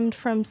it stemmed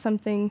from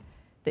something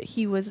that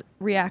he was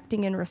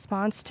reacting in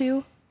response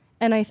to.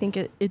 And I think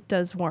it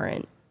does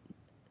warrant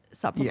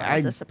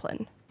supplemental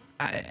discipline.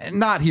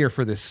 Not here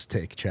for this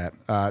take, chat.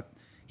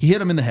 He hit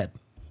him in the head.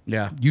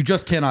 Yeah. You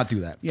just cannot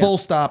do that. Yeah. Full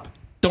stop.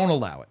 Don't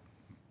allow it.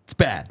 It's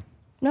bad.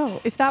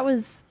 No, if that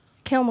was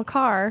Cale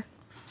Makar,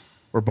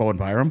 Or Bowen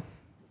Byram.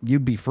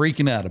 You'd be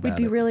freaking out about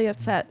we'd be it. really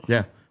upset.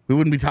 Yeah. We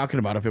wouldn't be talking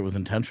about if it was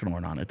intentional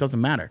or not. It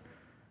doesn't matter.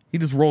 He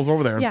just rolls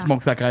over there and Yeah.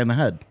 smokes that guy in the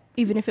head.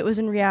 Even if it was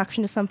in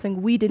reaction to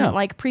something we didn't Yeah.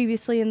 like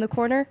previously in the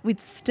corner, we'd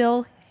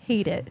still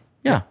hate it.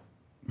 Yeah.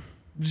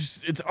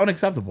 It's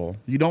unacceptable.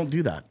 You don't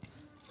do that.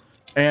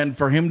 And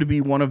for him to be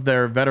one of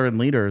their veteran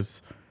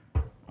leaders,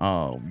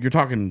 you're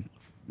talking,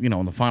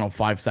 in the final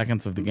 5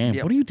 seconds of the game.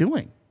 Yep. What are you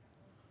doing?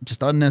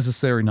 Just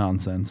unnecessary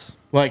nonsense.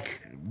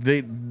 Like,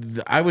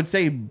 I would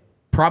say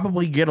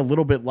probably get a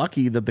little bit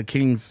lucky that the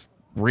Kings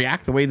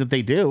react the way that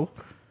they do.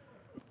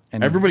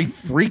 And Everybody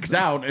freaks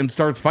out and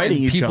starts fighting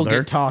each people other.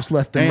 get tossed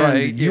left and, And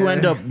right.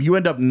 you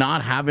end up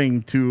not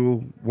having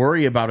to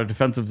worry about a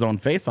defensive zone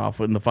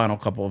faceoff in the final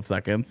couple of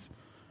seconds.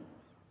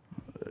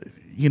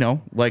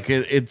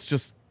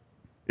 It's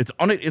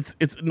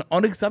an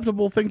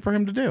unacceptable thing for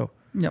him to do.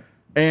 Yep.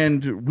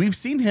 And we've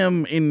seen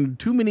him in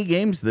too many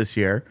games this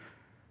year.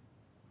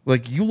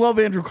 Like, you love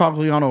Andrew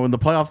Cogliano. In the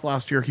playoffs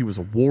last year, he was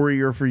a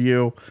warrior for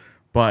you,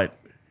 but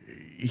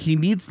he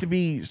needs to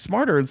be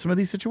smarter in some of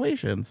these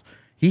situations.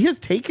 He has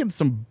taken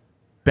some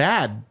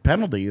bad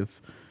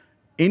penalties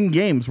in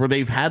games where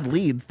they've had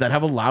leads that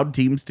have allowed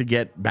teams to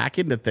get back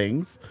into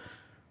things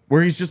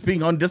where he's just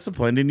being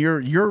undisciplined, and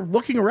you're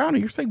looking around and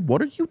you're saying,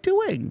 what are you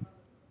doing?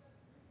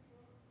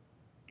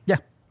 Yeah.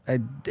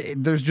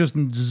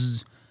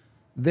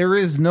 There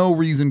is no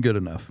reason good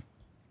enough.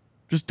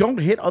 Just don't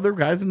hit other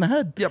guys in the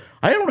head. Yep.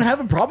 I don't have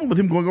a problem with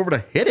him going over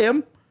to hit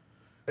him.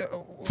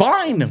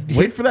 Fine.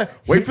 Wait for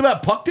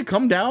that puck to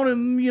come down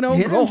and,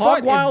 Hit go him hog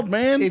fine. wild,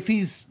 man. If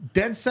he's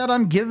dead set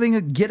on getting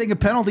a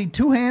penalty,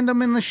 two-hand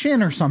him in the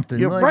shin or something.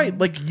 You're right.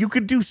 Like, you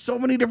could do so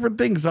many different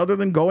things other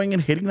than going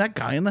and hitting that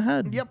guy in the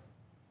head. Yep.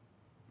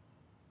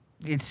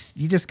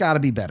 You just got to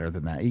be better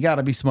than that. You got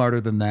to be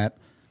smarter than that.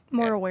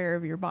 more aware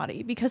of your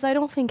body, because I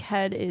don't think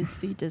head is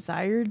the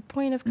desired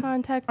point of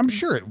contact. I'm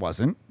sure it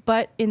wasn't.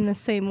 But in the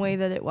same way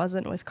that it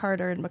wasn't with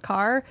Carter and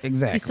Makar,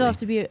 Exactly. you still have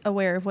to be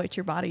aware of what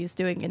your body is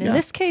doing. And in Yeah.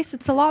 this case,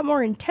 it's a lot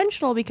more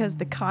intentional because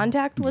the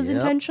contact was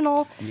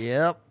intentional.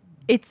 Yep.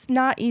 It's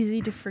not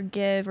easy to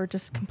forgive or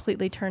just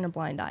completely turn a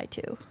blind eye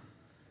to.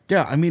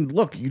 Yeah, I mean,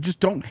 look, you just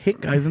don't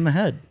hit guys in the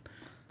head.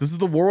 This is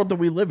the world that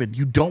we live in.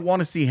 You don't want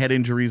to see head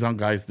injuries on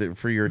guys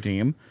for your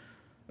team,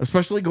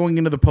 especially going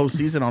into the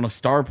postseason on a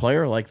star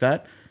player like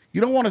that. You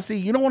don't want to see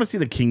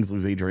the Kings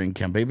lose Adrian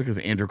Kempe because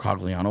Andrew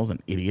Cogliano's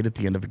an idiot at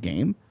the end of a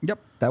game. Yep.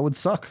 That would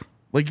suck.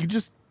 Like,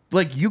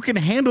 you can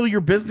handle your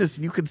business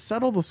and you can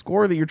settle the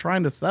score that you're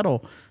trying to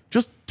settle.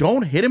 Just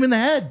don't hit him in the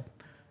head.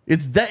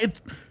 It's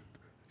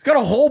got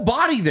a whole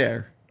body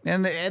there.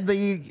 And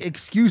the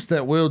excuse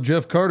that, well,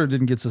 Jeff Carter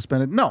didn't get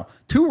suspended. No,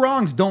 2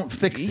 wrongs don't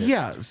fix it.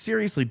 Yeah,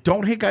 seriously,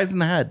 don't hit guys in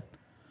the head.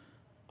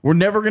 We're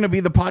never going to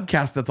be the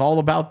podcast that's all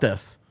about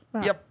this.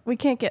 Well, Yep. We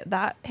can't get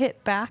that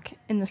hit back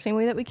in the same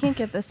way that we can't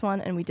get this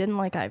one, and we didn't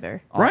like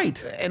either.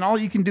 Right. And all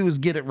you can do is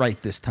get it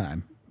right this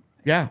time.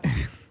 Yeah.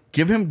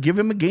 give him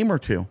a game or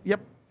two.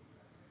 Yep.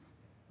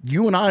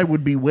 You and I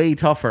would be way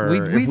tougher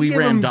if We'd we give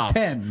ran him Duffs.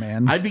 10,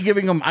 man. I'd be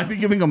giving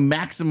them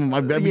maximum.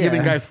 I'd be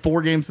giving guys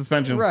 4-game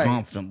suspensions Right.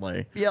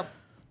 constantly. Yep.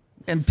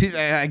 And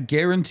I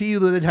guarantee you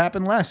that it'd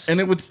happen less. And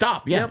it would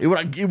stop. Yeah.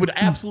 Yep. It would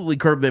absolutely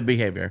curb their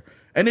behavior.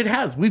 And it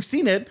has. We've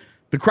seen it.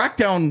 The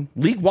crackdown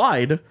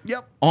league-wide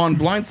Yep. on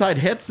blindside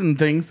hits and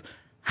things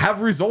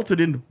have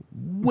resulted in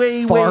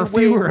way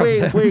fewer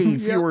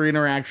fewer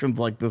interactions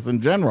like this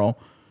in general.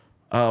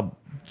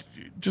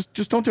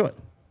 Just don't do it.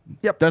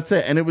 Yep. That's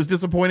it. And it was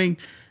disappointing.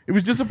 It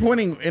was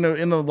disappointing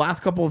in the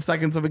last couple of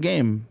seconds of a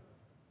game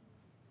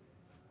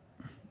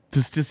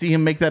just to see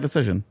him make that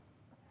decision.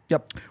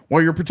 Yep.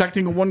 While you're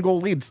protecting a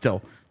 1-goal lead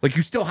still. Like,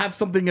 you still have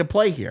something at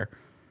play here.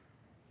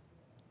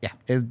 Yeah.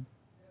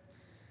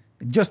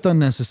 Just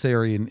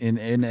unnecessary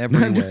in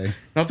every way.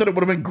 Not that it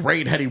would have been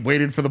great had he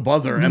waited for the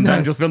buzzer and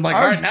then just been like,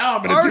 all right, now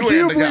I'm going to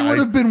do it. Arguably would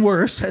have been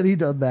worse had he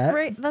done that.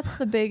 Right, that's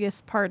the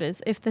biggest part,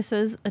 is if this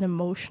is an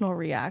emotional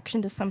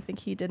reaction to something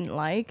he didn't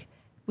like,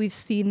 we've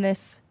seen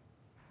this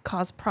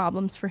cause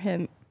problems for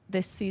him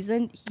this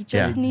season. He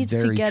just needs to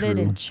very get it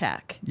true. in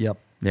check. Yep.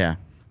 Yeah.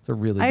 It's a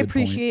really I good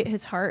appreciate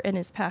his heart and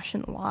his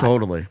passion a lot.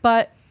 Totally.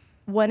 But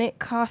when it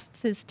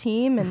costs his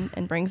team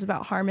and brings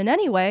about harm in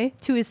any way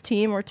to his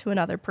team or to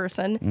another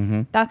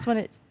person, that's when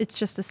it's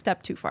just a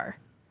step too far.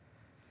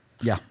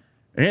 point. Yeah.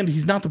 And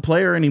he's not the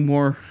player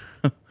anymore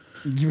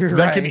You're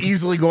that can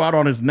easily go out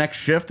on his next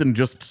shift and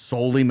just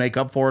solely make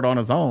up for it on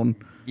his own.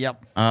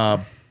 Yep.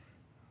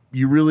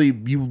 You really,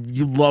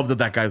 you love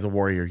that guy's a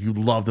warrior. You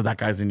love that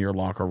guy's in your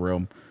locker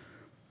room.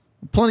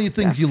 Plenty of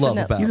things you love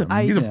Definitely.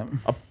 about He's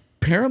him.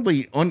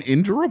 apparently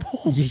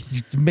uninjurable.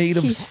 He's made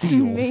of He's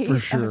steel, made for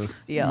of sure.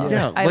 steel.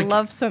 Yeah, I like-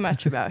 love so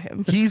much about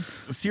him. He's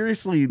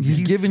seriously,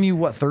 He's given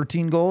you,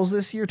 13 goals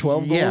this year?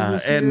 12 goals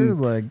this year? and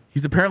Like,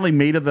 he's apparently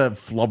made of the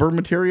flubber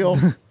material,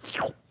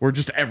 where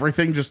just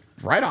everything just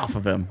right off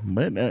of him.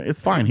 But it's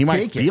fine. He might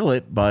Take it. feel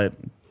it, but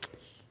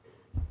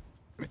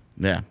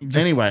yeah.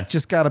 Anyway,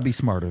 just got to be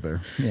smarter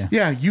there. Yeah.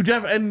 yeah,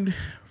 and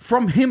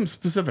from him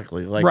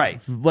specifically, like,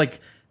 Right. like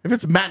if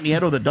it's Matt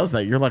Nieto that does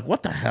that, you're like,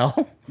 what the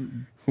hell?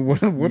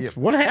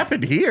 What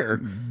happened here?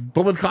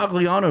 But with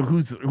Cogliano,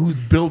 who's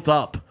built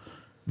up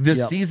this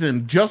Yep.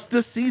 season, just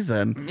this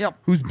season, Yep.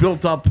 who's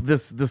built up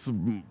this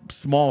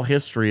small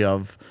history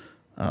of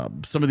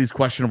some of these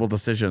questionable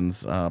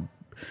decisions.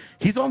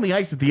 He's on the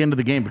ice at the end of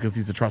the game because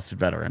he's a trusted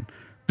veteran.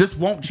 This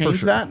won't change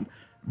sure. that,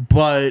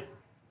 but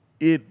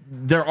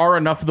there are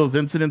enough of those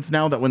incidents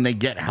now that when they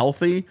get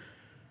healthy,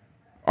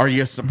 are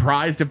you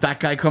surprised if that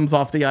guy comes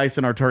off the ice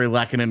and Arturi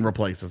Lehkonen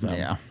replaces him?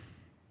 Yeah.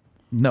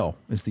 No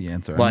is the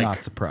answer. Like, I'm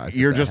not surprised.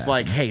 You're if that just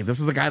like, happened. hey, this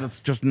is a guy that's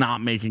just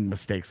not making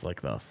mistakes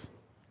like this.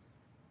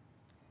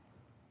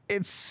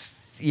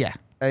 It's, yeah.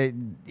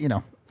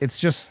 It's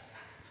just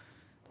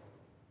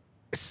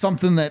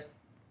something that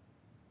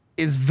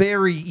is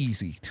very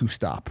easy to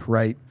stop,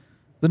 right?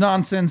 The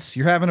nonsense,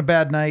 you're having a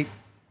bad night,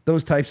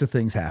 those types of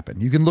things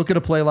happen. You can look at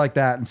a play like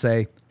that and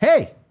say,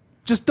 hey,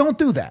 just don't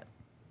do that.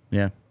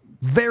 Yeah.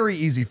 Very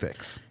easy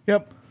fix.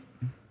 Yep.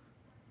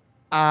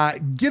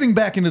 Getting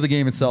back into the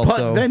game itself, But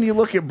though. then you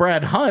look at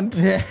Brad Hunt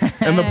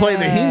and the play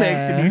that he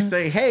makes, and you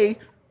say, hey,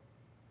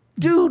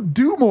 Dude,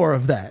 do more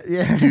of that.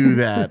 Yeah. do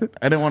that.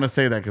 I didn't want to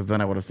say that because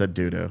then I would have said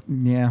doo-doo.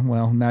 Yeah,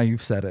 well, now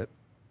you've said it.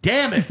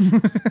 Damn it.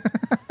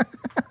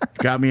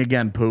 Got me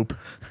again, poop.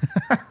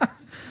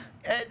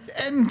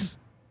 And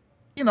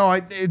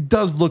it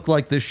does look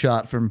like this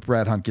shot from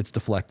Brad Hunt gets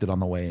deflected on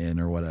the way in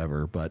or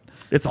whatever, but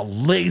It's a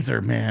laser,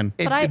 man.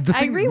 But I the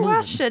thing's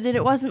rewatched it, and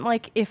it wasn't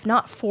like, if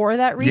not for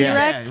that redirect,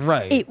 Yes.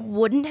 Right. it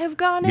wouldn't have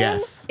gone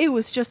Yes. in. It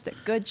was just a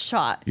good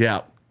shot.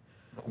 Yeah.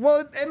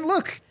 well, and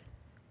look,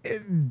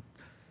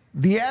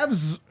 the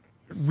Avs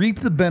reap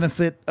the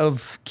benefit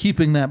of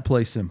keeping that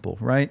play simple,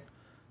 right?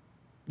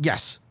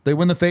 Yes, they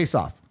win the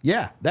faceoff.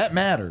 Yeah, that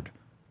mattered.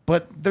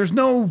 but there's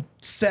no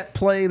set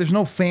play. There's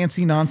no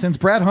fancy nonsense.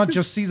 Brad Hunt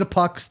just sees a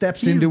puck,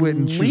 steps into it,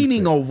 and shoots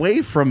leaning it.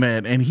 away from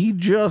it, and he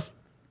just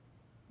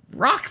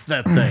rocks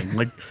that thing.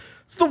 Like,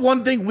 it's the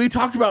one thing we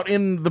talked about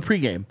in the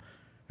pregame.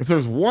 If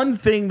there's one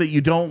thing that you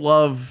don't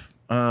love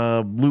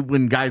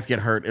when guys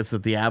get hurt, it's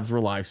that the Avs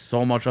rely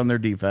so much on their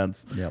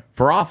defense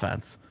for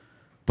offense.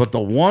 But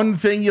the one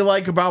thing you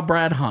like about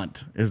Brad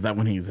Hunt is that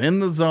when he's in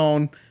the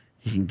zone,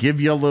 he can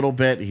give you a little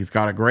bit. He's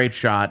got a great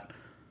shot.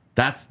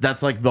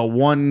 That's like the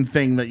one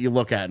thing that you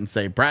look at and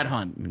say, Brad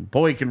Hunt,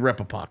 boy, he can rip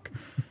a puck.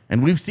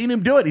 And we've seen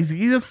him do it.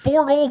 He has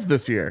 4 goals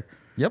this year.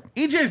 Yep.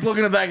 EJ's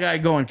looking at that guy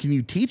going, can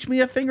you teach me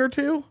a thing or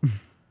two?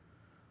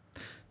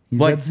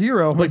 He's at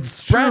 0. Like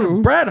It's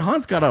true. Brad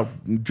Hunt's got a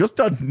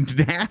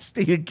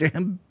nasty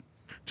again.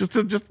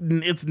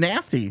 It's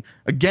nasty.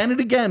 Again and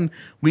again,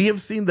 we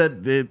have seen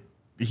that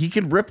he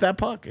can rip that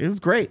puck. It was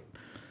great.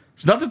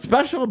 There's nothing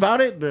special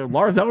about it.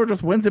 Lars Eller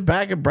just wins it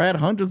back, and Brad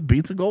Hunt just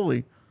beats a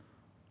goalie.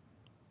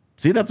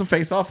 See, that's a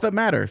face-off that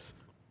matters,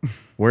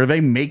 where they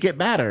make it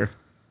matter.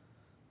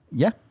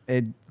 Yeah.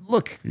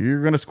 Look,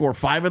 You're going to score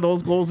 5 of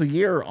those goals a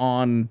year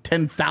on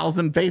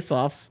 10,000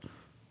 face-offs.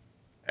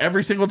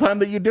 Every single time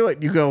that you do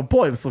it, you go,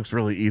 boy, this looks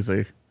really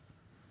easy.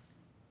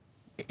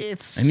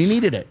 and you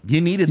needed it.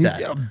 You needed that.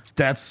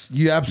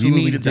 You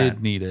absolutely needed did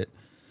that. need it.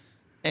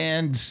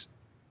 And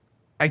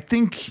I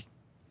think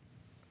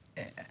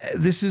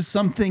this is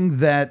something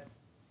that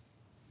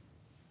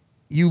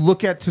you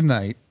look at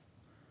tonight.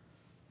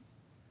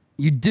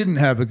 You didn't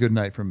have a good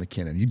night from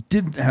McKinnon. You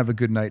didn't have a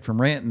good night from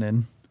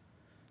Rantanen.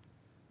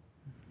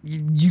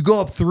 You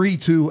go up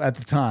 3-2 at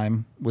the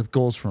time with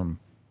goals from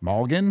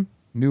Mulligan,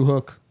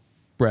 Newhook,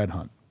 Brad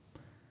Hunt.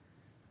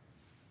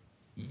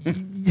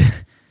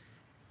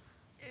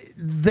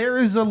 There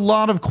is a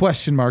lot of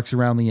question marks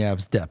around the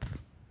Avs' depth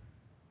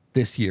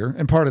this year,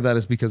 and part of that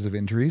is because of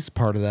injuries.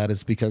 Part of that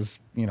is because,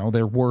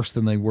 they're worse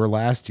than they were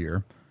last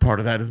year. Part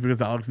of that is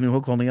because Alex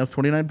Newhook only has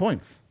 29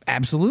 points.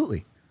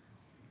 Absolutely.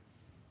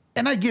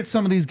 And I get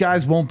some of these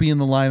guys won't be in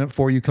the lineup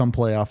for you come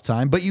playoff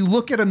time, but you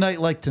look at a night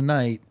like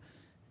tonight,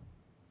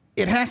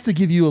 it has to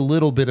give you a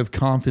little bit of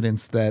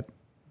confidence that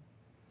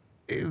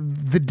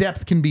the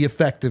depth can be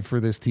effective for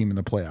this team in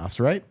the playoffs,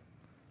 right?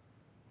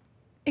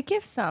 It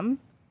gives some.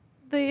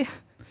 The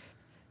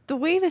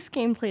way this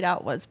game played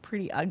out was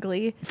pretty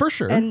ugly. For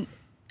sure. And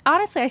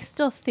honestly, I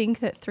still think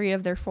that 3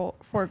 of their 4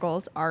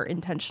 goals are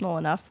intentional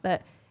enough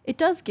that it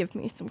does give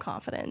me some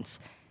confidence.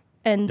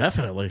 And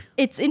Definitely.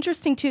 It's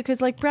interesting, too,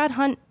 because Brad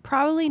Hunt,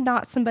 probably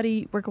not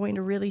somebody we're going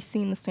to really see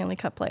in the Stanley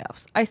Cup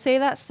playoffs. I say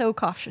that so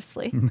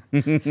cautiously.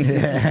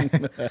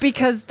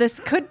 Because this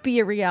could be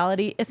a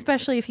reality,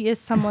 especially if he is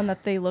someone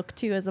that they look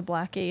to as a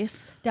black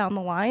ace down the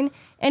line.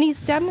 And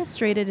he's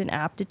demonstrated an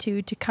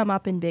aptitude to come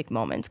up in big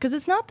moments. Because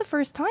it's not the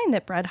first time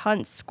that Brad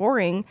Hunt's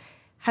scoring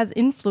has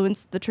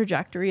influenced the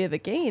trajectory of a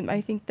game.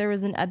 I think there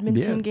was an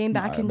Edmonton game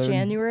back in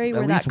January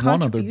where that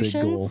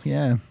contribution... One other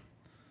big goal,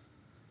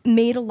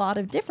 made a lot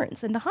of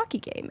difference in the hockey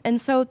game. And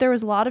so there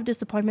was a lot of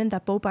disappointment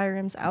that Bo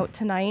Byram's out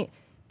tonight.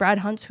 Brad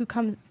Hunt, who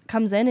comes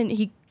in and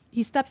he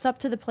steps up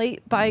to the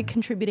plate by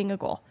contributing a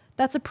goal.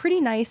 That's a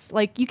pretty nice,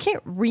 you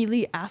can't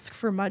really ask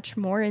for much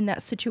more in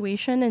that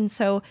situation. And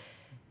so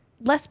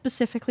less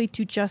specifically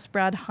to just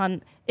Brad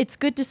Hunt, it's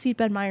good to see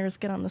Ben Myers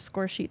get on the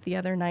score sheet the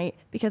other night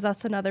because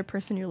that's another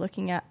person you're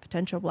looking at,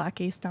 potential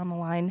black ace down the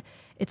line.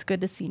 It's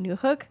good to see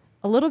Newhook.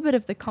 A little bit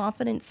of the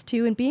confidence,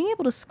 too, and being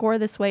able to score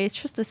this way. It's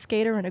just a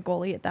skater and a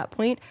goalie at that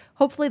point.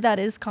 Hopefully that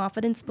is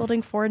confidence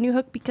building for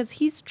Newhook because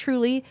he's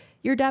truly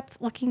your depth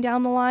looking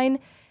down the line.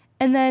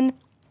 And then,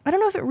 I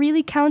don't know if it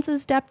really counts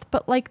as depth,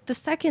 but the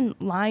second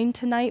line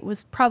tonight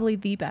was probably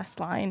the best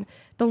line.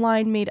 The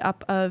line made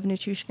up of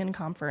Nichushkin,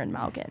 Comfer, and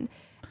Malgin.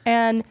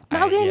 And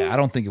Malgin... I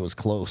don't think it was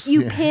close.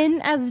 You pin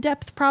as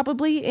depth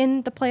probably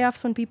in the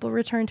playoffs when people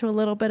return to a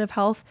little bit of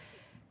health.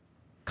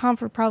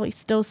 Comfort probably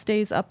still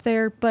stays up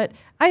there, but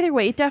either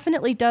way, it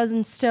definitely does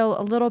instill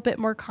a little bit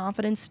more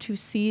confidence to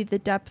see the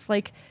depth.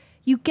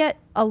 You get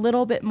a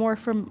little bit more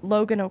from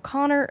Logan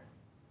O'Connor.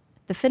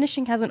 The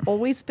finishing hasn't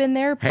always been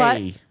there,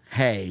 but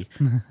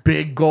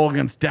big goal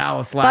against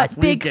Dallas last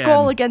weekend. Big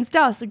goal against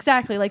Dallas,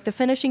 exactly. The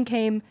finishing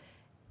came,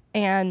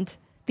 and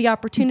the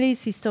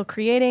opportunities he's still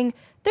creating.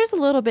 There's a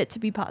little bit to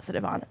be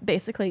positive on.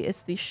 Basically,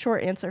 it's the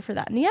short answer for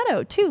that.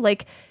 Nieto, too,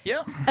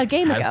 a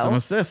game ago. Has some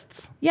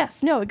assists.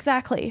 Yes, no,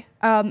 exactly.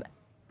 I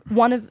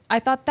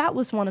thought that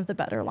was one of the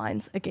better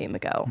lines a game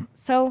ago.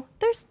 So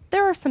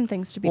there are some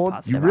things to be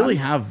positive You really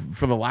on. have,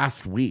 for the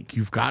last week,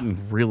 you've gotten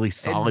really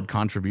solid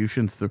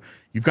contributions.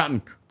 You've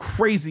gotten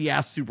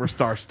crazy-ass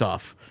superstar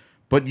stuff,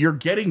 but you're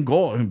getting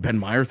goal. And Ben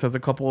Myers has a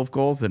couple of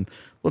goals. And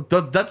look,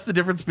 that's the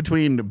difference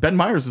between... Ben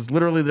Myers is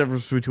literally the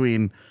difference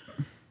between...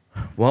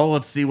 Well,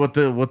 let's see what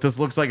this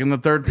looks like in the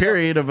third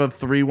period of a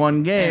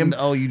 3-1 game.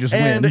 And, you just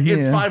win. And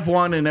it's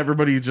 5-1, and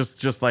everybody's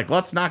just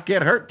let's not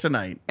get hurt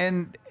tonight.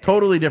 And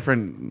totally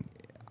different.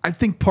 I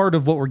think part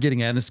of what we're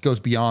getting at, and this goes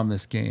beyond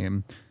this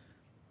game,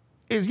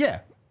 is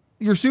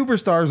your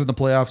superstars in the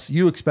playoffs,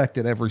 you expect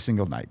it every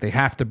single night. They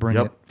have to bring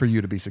it for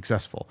you to be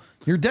successful.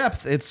 Your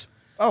depth, it's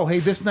Oh, hey,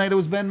 this night it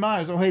was Ben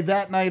Myers. Oh, hey,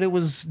 that night it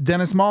was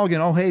Dennis Mulligan.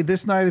 Oh, hey,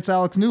 this night it's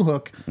Alex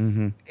Newhook.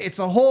 Mm-hmm. It's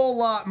a whole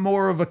lot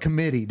more of a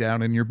committee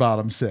down in your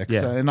bottom six.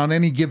 Yeah. And on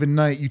any given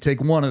night, you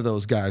take one of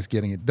those guys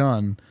getting it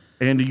done.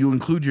 And you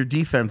include your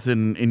defense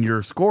in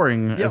your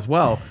scoring as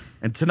well.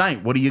 And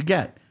tonight, what do you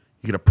get?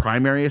 You get a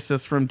primary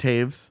assist from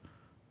Taves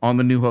on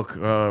the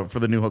Newhook for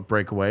the Newhook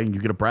breakaway, and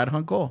you get a Brad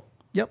Hunt goal.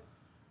 Yep.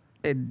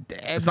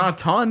 It's not a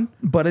ton,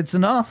 but it's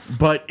enough.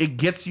 but it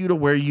gets you to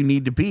where you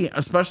need to be,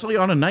 especially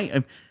on a night.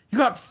 You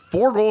got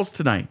 4 goals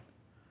tonight,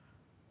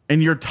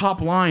 and your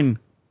top line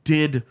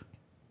did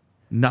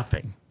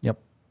nothing. Yep.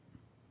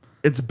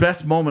 Its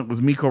best moment was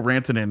Mikko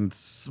Rantanen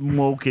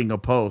smoking a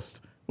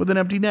post with an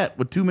empty net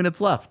with 2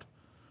 minutes left.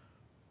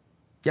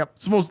 Yep.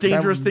 It's the most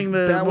dangerous thing.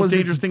 The most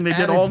dangerous thing they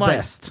did all night.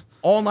 Best.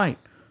 All night,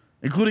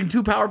 including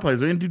 2 power plays.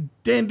 They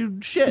didn't do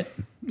shit.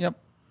 Yep.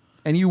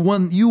 And you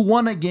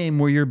won a game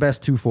where your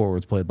best 2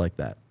 forwards played like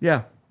that.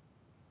 Yeah.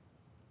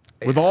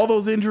 With all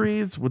those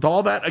injuries, with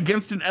all that,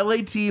 against an LA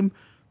team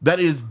that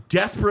is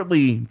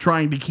desperately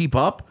trying to keep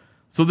up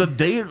so that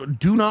they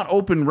do not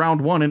open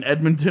round 1 in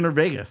Edmonton or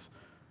Vegas.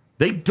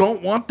 They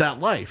don't want that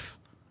life.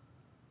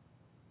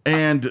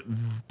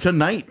 And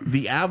tonight,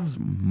 the Avs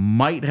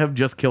might have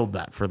just killed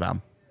that for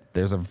them.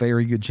 There's a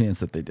very good chance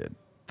that they did.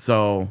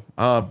 So,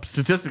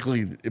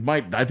 statistically, it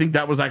might. I think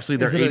that was actually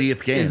their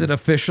 80th game. Is it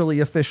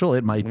officially official?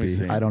 It might Let me be.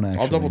 see. I don't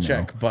actually I'll double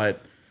check.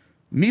 But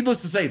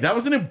needless to say, that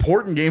was an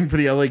important game for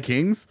the LA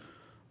Kings.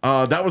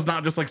 That was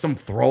not just like some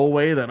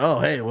throwaway that, oh,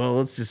 hey, well,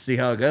 let's just see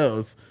how it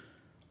goes.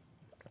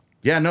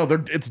 Yeah, no,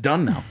 it's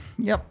done now.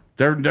 Yep.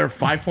 They're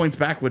 5 points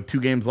back with 2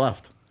 games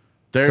left.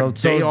 They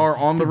are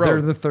on the road.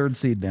 They're the 3rd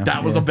seed now.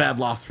 That was a bad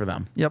loss for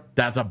them. Yep.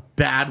 That's a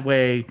bad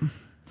way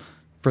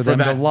for them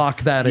to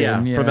lock that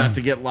in. Yeah, for that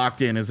to get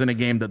locked in is in a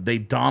game that they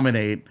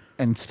dominate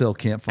and still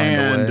can't find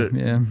a way.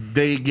 Yeah.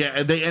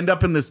 They end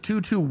up in this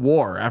 2-2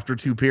 war after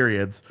 2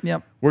 periods.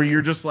 Yep. Where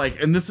you're just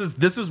like, and this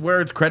is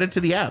where it's credit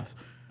to the Avs.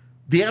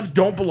 The Avs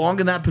don't belong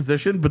in that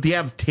position, but the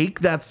Avs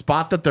take that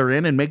spot that they're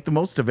in and make the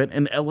most of it,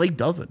 and LA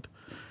doesn't.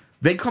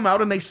 They come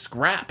out and they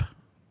scrap.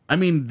 I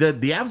mean, the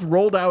Avs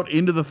rolled out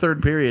into the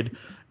 3rd period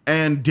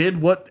and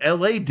did what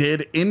LA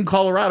did in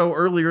Colorado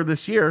earlier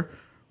this year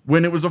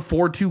when it was a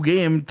 4-2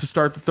 game to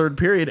start the 3rd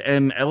period,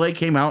 and LA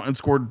came out and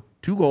scored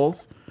 2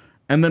 goals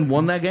and then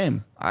won that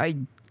game. They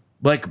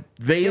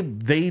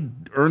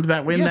earned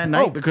that win that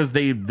night because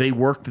they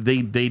worked.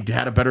 They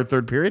had a better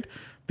 3rd period.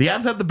 The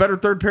Avs had the better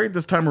 3rd period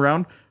this time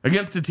around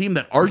against a team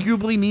that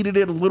arguably needed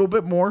it a little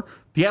bit more.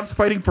 The Avs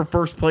fighting for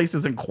first place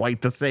isn't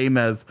quite the same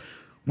as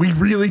we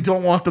really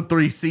don't want the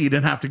 3 seed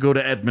and have to go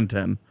to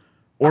Edmonton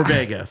or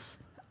Vegas.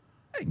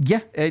 Yeah,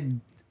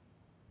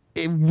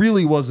 it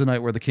really was a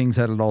night where the Kings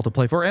had it all to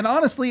play for. And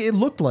honestly, it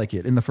looked like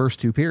it in the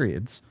first 2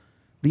 periods.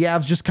 The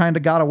Avs just kind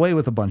of got away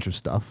with a bunch of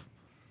stuff.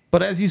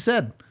 But as you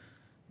said,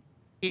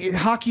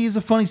 hockey is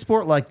a funny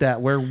sport like that,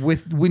 where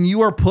when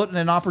you are put in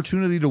an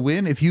opportunity to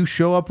win, if you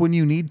show up when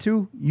you need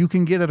to, you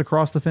can get it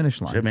across the finish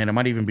line. Shit, man, it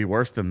might even be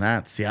worse than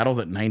that. Seattle's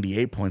at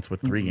 98 points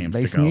with 3 games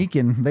They to go.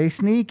 They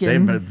sneak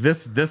in.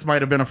 This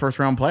might have been a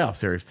first-round playoff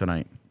series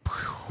tonight.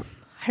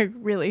 I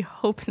really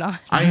hope not.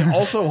 I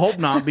also hope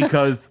not,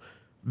 because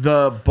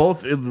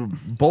both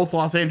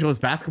Los Angeles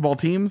basketball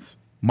teams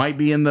might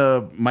be in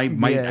the might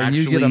and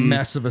actually you get a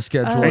mess of a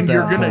schedule. and at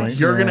you're that gonna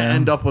point.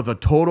 end up with a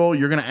total.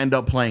 You're gonna end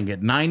up playing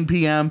at 9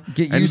 p.m.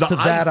 Get and used to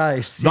that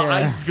ice. The Yeah.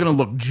 ice is gonna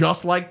look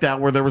just like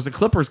that where there was a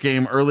Clippers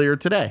game earlier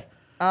today.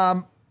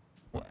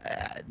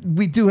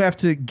 We do have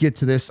to get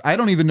to this. I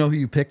don't even know who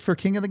you picked for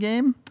king of the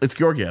game. It's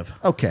Georgiev.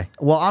 Okay,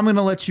 well, I'm going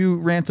to let you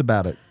rant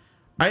about it.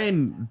 I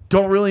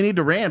don't really need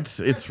to rant.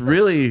 It's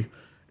really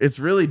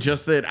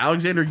just that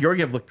Alexander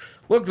Georgiev look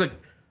like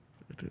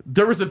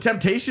there was a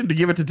temptation to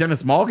give it to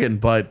Dennis Mulligan,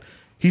 but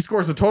he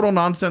scores a total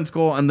nonsense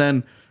goal, and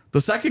then the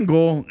second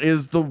goal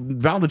is the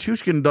Val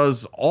Nichushkin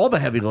does all the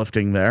heavy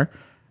lifting there,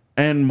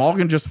 and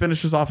Mulligan just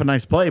finishes off a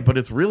nice play. But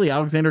it's really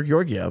Alexander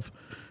Georgiev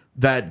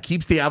that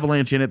keeps the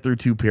Avalanche in it through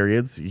 2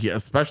 periods,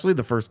 especially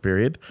the first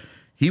period.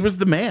 He was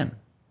the man,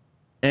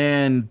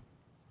 and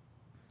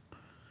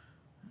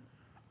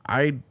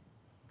I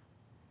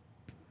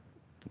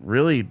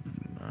really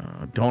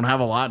don't have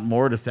a lot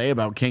more to say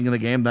about King of the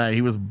Game. That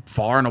he was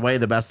far and away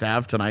the best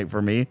Av tonight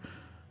for me,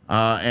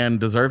 and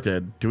deserved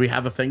it. Do we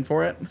have a thing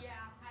for it? Yeah,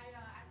 I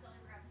accidentally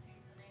forgot to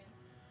change the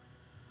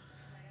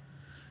name.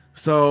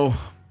 So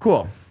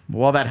cool.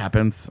 Well, that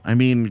happens. I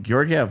mean,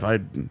 Georgiev,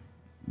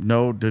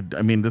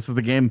 this is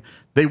the game.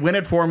 They win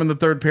it for him in the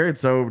 3rd period,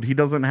 so he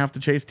doesn't have to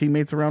chase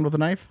teammates around with a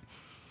knife.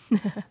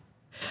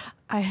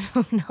 I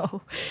don't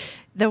know.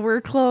 The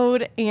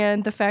workload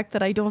and the fact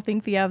that I don't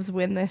think the Avs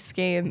win this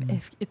game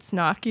if it's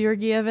not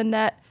Georgiev in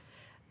net.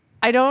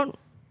 I don't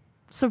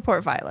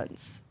support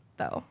violence,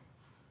 though.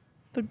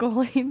 The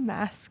goalie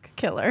mask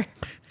killer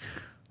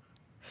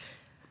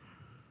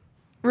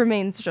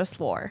remains just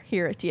lore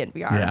here at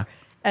DNVR. Yeah.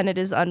 And it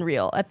is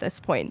unreal at this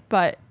point.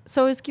 But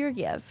so is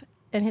Georgiev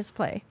in his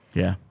play.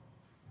 Yeah.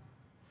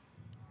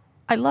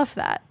 I love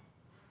that.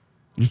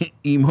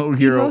 Emo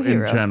hero in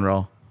hero.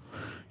 general.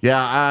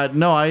 Yeah,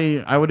 no,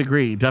 I would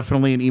agree.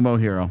 Definitely an emo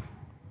hero.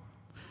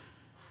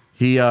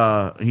 He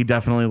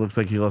definitely looks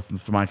like he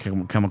listens to My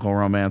Chemical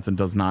Romance and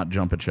does not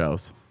jump at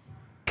shows.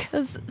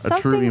 Because A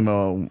true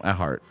emo at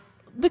heart.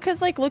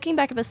 Because like looking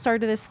back at the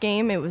start of this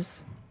game, it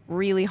was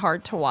really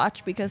hard to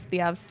watch because the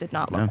Avs did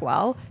not look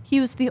well.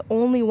 He was the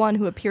only one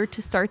who appeared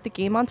to start the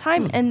game on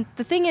time. And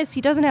the thing is,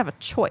 he doesn't have a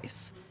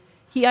choice.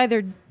 He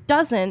either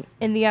doesn't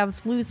and the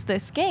Avs lose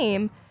this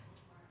game,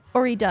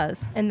 or he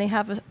does and they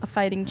have a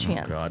fighting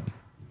chance. Oh, God.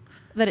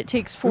 That it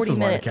takes 40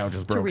 minutes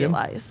to broken.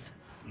 realize.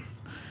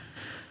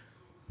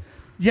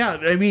 Yeah,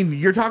 I mean,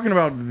 you're talking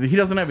about he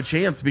doesn't have a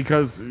chance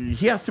because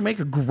he has to make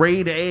a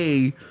grade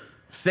A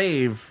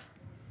save.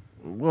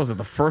 What was it,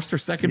 the first or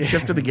second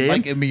shift of the game?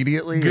 Like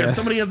immediately. Yeah.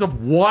 Somebody ends up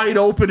wide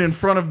open in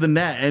front of the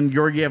net, and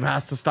Georgiev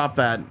has to stop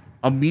that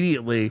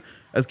immediately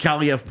as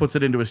Kaliev puts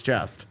it into his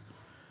chest.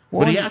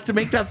 But he has to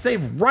make that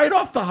save right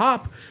off the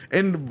hop,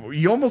 and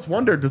you almost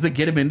wonder, does it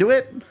get him into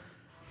it?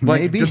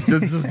 Like, Maybe.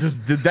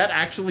 Did that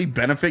actually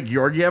benefit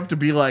Georgiev to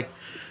be like,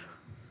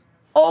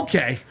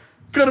 okay,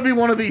 gonna be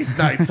one of these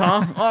nights,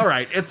 huh? All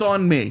right, it's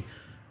on me.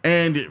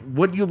 And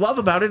what you love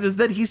about it is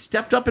that he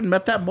stepped up and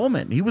met that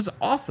moment. He was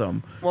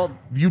awesome. Well,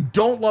 you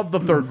don't love the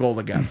third goal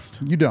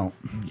against. You don't.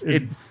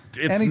 It's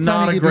Anytime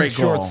not a you great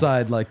goal. short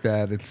side like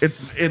that,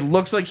 It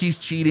looks like he's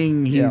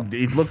cheating.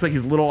 It looks like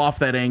he's a little off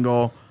that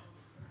angle.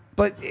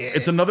 But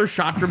It's another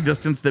shot from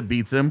distance that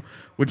beats him,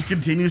 which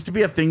continues to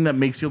be a thing that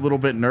makes you a little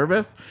bit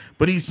nervous.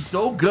 But he's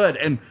so good.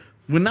 And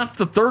when that's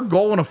the third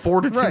goal in a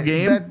 4-2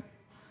 game.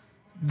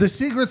 The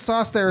secret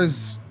sauce there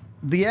is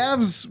the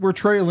Avs were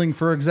trailing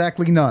for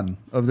exactly none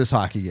of this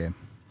hockey game.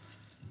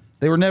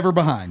 They were never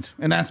behind.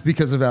 And that's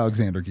because of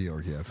Alexander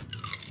Georgiev.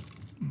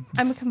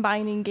 I'm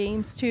combining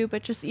games too,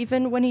 but just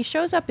even when he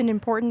shows up in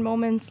important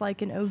moments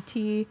like in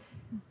OT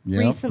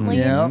recently.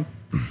 Yep.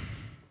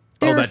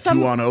 There that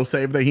 2-on-0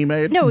 save that he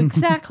made? No,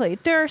 exactly.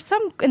 There are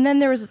some, and then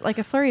there was like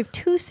a flurry of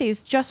 2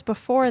 saves just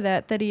before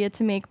that he had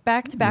to make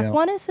back-to-back. Yep.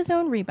 One is his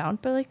own rebound,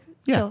 but like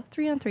still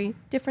 3-on-3,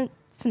 different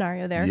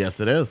scenario there.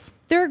 Yes, it is.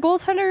 There are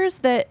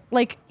goaltenders that,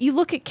 like, you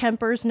look at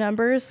Kemper's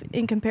numbers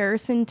in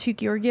comparison to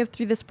Georgiev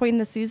through this point in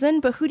the season,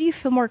 but who do you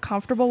feel more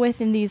comfortable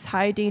with in these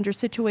high-danger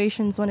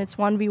situations when it's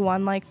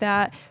 1v1 like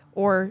that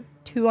or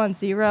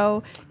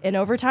 2-on-0 in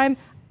overtime?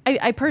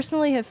 I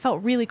personally have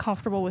felt really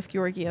comfortable with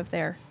Georgiev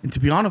there. And to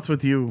be honest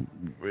with you,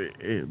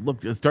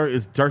 look, as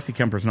Darcy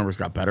Kemper's numbers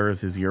got better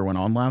as his year went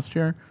on last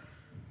year.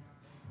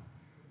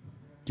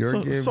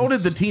 So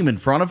did the team in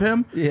front of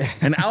him. Yeah.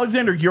 And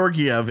Alexander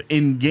Georgiev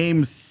in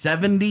game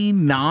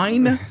 78.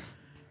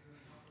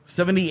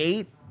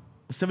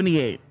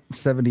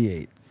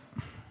 78.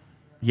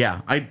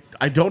 Yeah,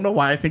 I don't know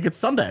why I think it's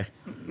Sunday.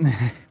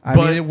 I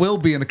mean, it will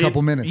be in a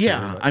couple minutes.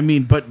 Yeah, I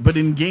mean, but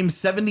in game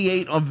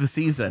 78 of the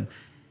season,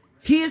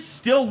 he is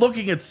still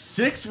looking at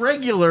 6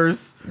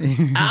 regulars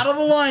out of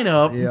the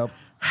lineup. Yep.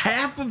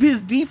 Half of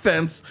his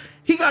defense.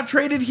 He got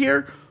traded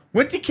here,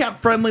 went to Cap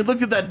Friendly,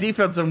 looked at that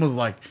defense and was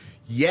like,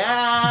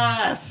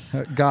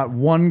 yes. Got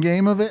one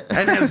game of it.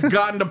 And has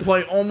gotten to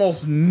play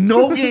almost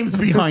no games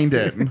behind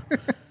it.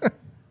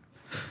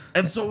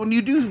 And so when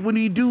you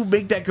do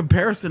make that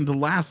comparison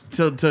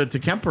to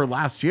Kemper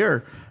last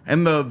year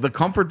and the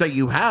comfort that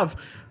you have,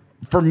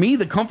 for me,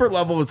 the comfort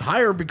level is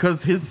higher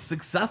because his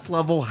success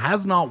level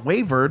has not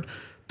wavered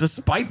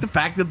despite the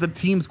fact that the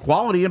team's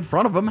quality in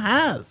front of him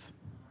has.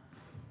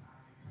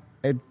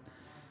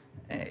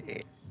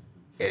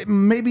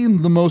 Maybe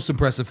the most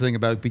impressive thing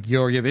about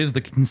Georgiev is the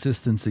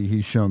consistency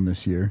he's shown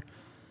this year.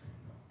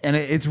 And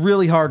it's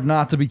really hard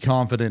not to be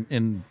confident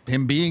in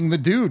him being the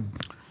dude.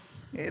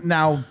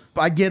 Now,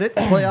 I get it.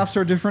 Playoffs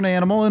are a different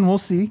animal, and we'll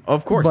see.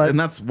 Of course, and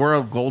that's where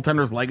a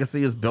goaltender's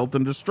legacy is built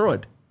and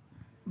destroyed.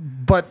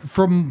 But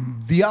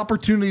from the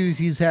opportunities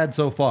he's had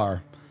so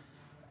far,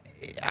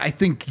 I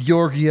think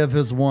Georgiev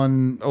has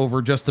won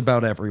over just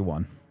about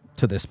everyone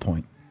to this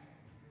point.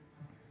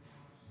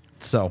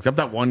 So, except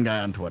that one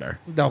guy on Twitter.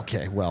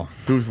 Okay, well.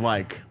 Who's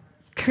like...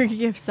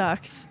 Georgiev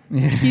sucks.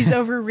 He's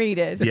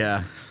overrated.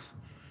 Yeah.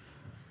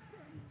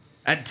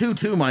 At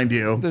 2-2, mind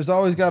you. There's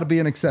always got to be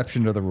an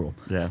exception to the rule.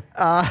 Yeah.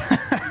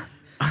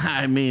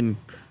 I mean,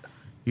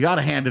 you got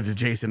to hand it to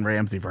Jason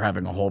Ramsey for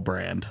having a whole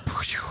brand.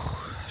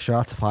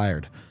 Shots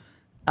fired.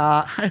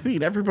 I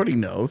mean, everybody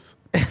knows.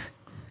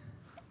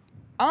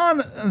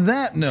 On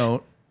that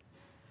note,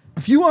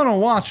 if you want to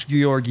watch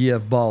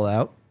Georgiev ball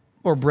out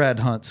or Brad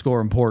Hunt score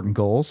important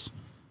goals,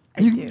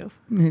 do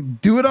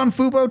it on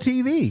Fubo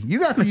TV. You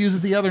got to use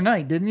it the other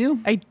night, didn't you?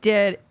 I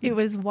did. It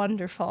was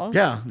wonderful.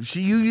 Yeah.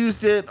 You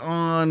used it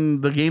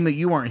on the game that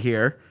you weren't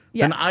here.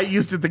 Yes. And I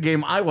used it the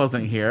game I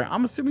wasn't here.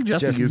 I'm assuming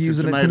Jesse Just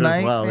used it tonight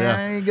as well. Yeah.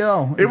 There you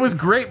go. It was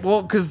great.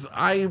 Well, because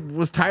I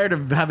was tired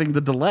of having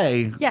the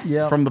delay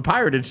from the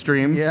pirated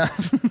streams. Yeah.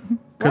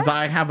 Because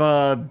I have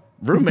a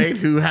roommate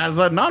who has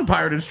a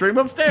non-pirated stream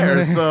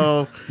upstairs.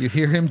 So you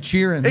hear him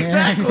cheering.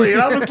 Exactly.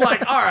 And I was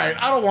like, all right,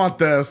 I don't want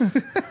this.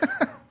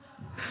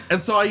 And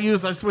so I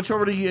switched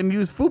over to and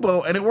used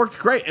Fubo, and it worked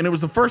great. And it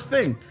was the first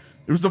thing.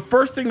 It was the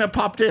first thing that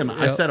popped in. Yep.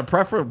 I set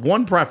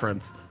one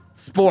preference.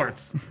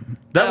 sports.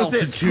 That was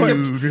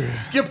Altitude. it.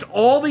 Skipped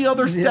all the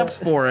other steps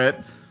for it.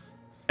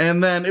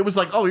 And then it was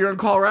like, oh, you're in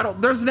Colorado?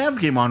 There's an Avs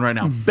game on right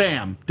now.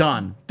 Bam,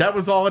 done. That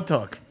was all it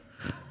took.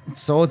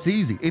 So it's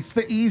easy. It's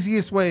the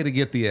easiest way to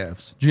get the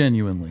Avs,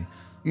 genuinely.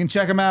 You can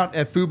check them out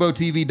at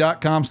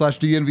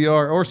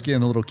FuboTV.com/DNVR or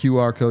scan the little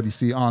QR code you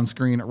see on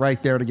screen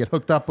right there to get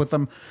hooked up with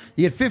them.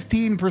 You get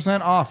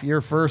 15% off your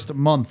first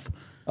month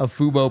of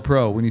Fubo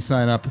Pro when you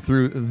sign up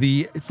through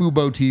the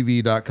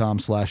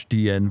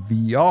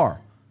FuboTV.com/DNVR.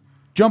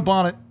 Jump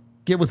on it.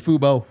 Get with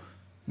Fubo.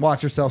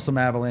 Watch yourself some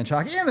Avalanche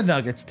hockey. And the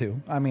Nuggets,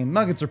 too. I mean,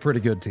 Nuggets are a pretty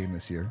good team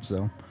this year,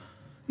 so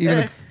even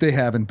if they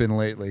haven't been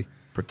lately.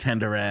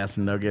 Pretender-ass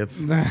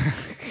Nuggets.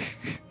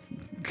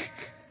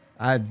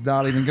 I'm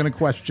not even going to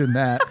question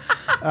that.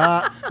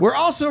 We're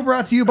also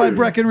brought to you by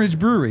Breckenridge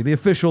Brewery, the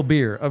official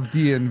beer of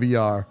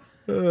DNVR.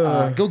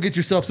 Go get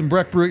yourself some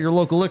Breck Brew at your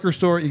local liquor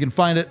store. You can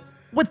find it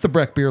with the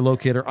Breck Beer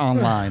Locator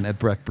online at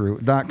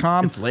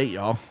breckbrew.com. It's late,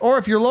 y'all. Or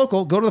if you're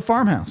local, go to the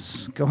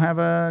farmhouse. Go have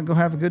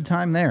a good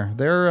time there.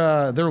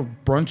 Their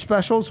brunch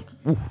specials,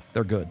 ooh,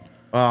 they're good.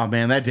 Oh,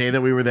 man, that day that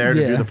we were there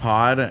to do the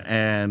pod,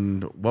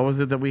 and what was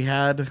it that we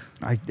had?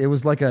 It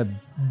was like a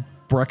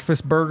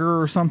breakfast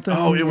burger or something.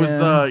 Oh, it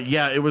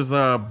was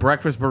the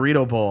breakfast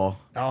burrito bowl.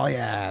 Oh,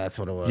 yeah, that's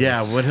what it was.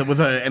 Yeah,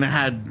 and it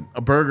had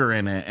a burger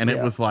in it, and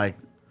it was like,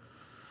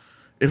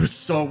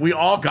 we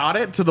all got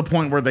it to the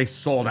point where they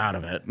sold out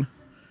of it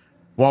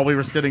while we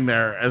were sitting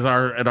there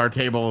at our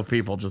table of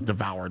people just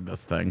devoured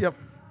this thing. Yep.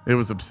 It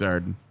was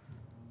absurd.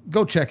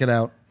 Go check it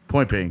out.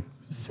 Point being,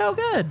 so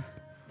good.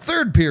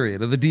 Third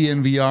period of the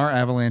DNVR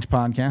Avalanche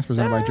Podcast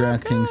presented by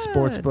DraftKings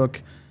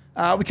Sportsbook.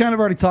 We kind of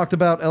already talked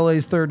about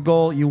LA's third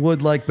goal. You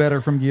would like better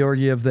from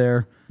Georgiev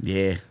there.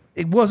 Yeah.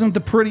 It wasn't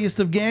the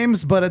prettiest of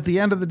games, but at the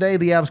end of the day,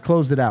 the Avs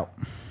closed it out.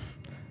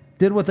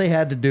 Did what they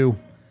had to do.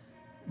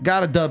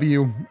 Got a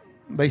W.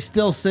 They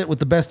still sit with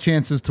the best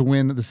chances to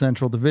win the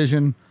Central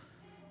Division.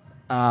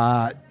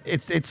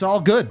 It's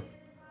all good.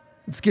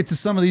 Let's get to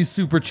some of these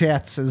super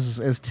chats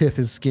as Tiff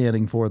is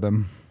scanning for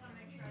them.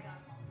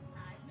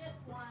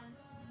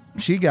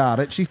 She got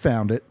it. She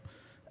found it.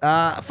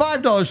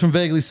 $5 from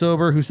Vaguely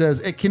Sober, who says,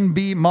 it can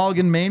be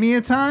Mulligan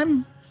Mania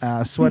time.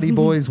 Sweaty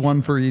boys,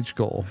 one for each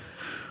goal.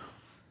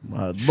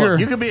 Sure. Look,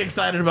 you can be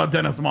excited about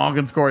Dennis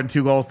Mulligan scoring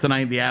 2 goals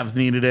tonight. The Avs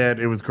needed it.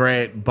 It was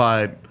great.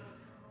 But,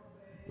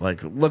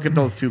 look at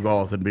those 2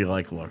 goals and be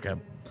like, look.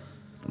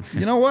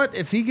 You know what?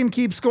 If he can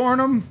keep scoring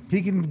them,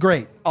 he can.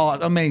 Great. Oh,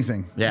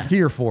 amazing. Yeah.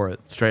 Here for it.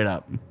 Straight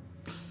up.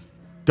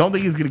 Don't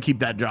think he's going to keep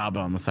that job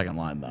on the second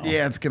line, though.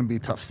 Yeah, it's going to be a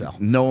tough sell.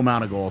 No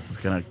amount of goals is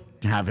going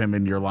to have him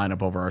in your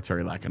lineup over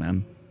Arturi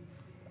Lehkonen.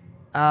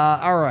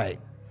 All right.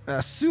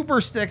 A super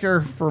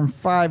sticker from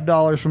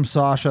 $5 from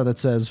Sasha that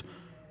says,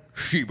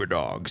 Sheba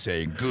Dog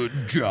saying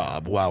good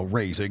job while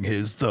raising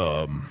his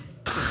thumb.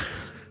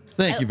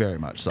 Thank you very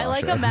much, Sasha. I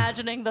like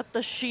imagining that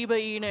the Shiba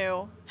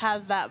Inu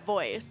has that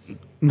voice.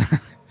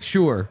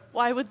 Sure.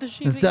 Why would the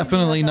Shiba It's Inu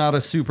definitely have that not a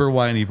voice? super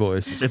whiny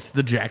voice. It's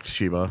the jacked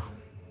Sheba.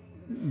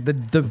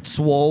 The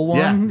swole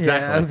one?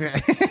 Yeah,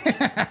 exactly.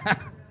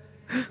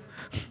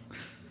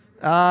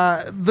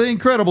 Okay. The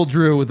Incredible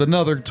Drew with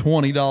another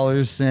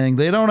 $20 saying,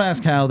 they don't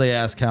ask how, they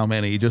ask how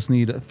many. You just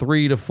need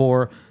 3 to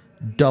 4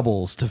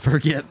 doubles to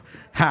forget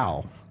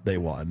how they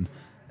won.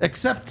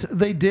 Except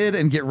they did,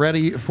 and get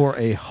ready for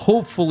a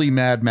hopefully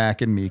Mad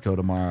Mac and Miko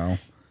tomorrow.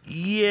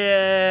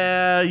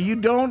 Yeah, you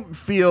don't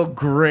feel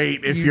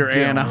great if you're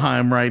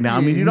Anaheim right now.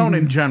 I mean, you don't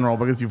in general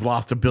because you've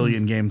lost 1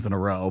 billion games in a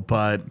row,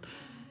 but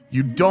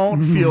you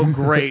don't feel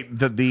great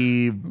that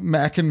the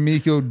Mac and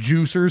Miko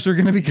juicers are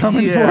going to be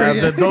coming for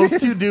you. that those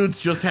 2 dudes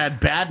just had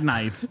bad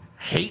nights,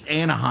 hate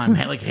Anaheim,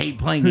 hate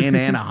playing in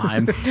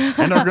Anaheim,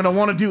 and are going to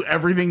want to do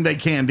everything they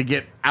can to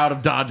get out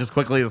of Dodge as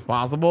quickly as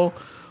possible.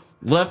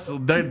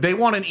 They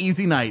want an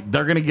easy night.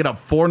 They're going to get up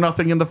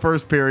 4-0 in the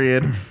first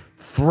period,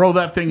 throw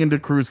that thing into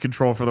cruise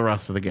control for the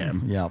rest of the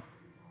game. Yep.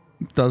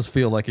 Does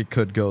feel like it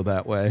could go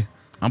that way.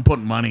 I'm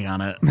putting money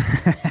on it.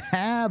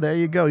 There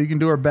you go. You can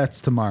do our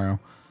bets tomorrow.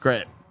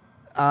 Great.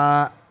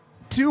 $2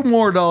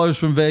 more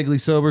from Vaguely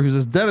Sober, who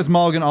says, Dennis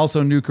Mulligan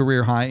also new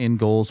career high in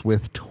goals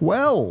with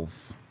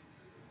 12.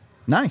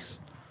 Nice.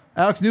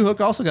 Alex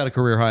Newhook also got a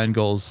career high in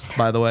goals,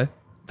 by the way,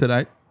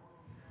 tonight,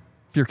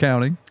 if you're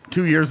counting.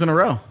 2 years in a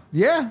row.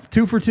 Yeah,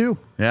 2 for 2.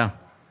 Yeah.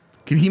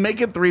 Can he make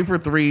it 3 for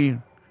 3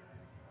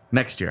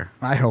 next year?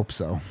 I hope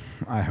so.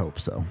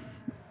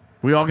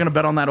 We all going to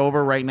bet on that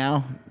over right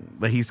now?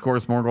 That he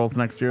scores more goals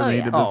next year than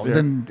he did this year?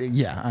 Then,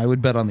 yeah, I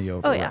would bet on the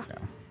over Oh, yeah. right now.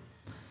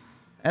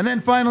 And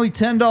then finally,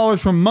 $10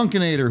 from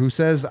Monkinator, who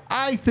says,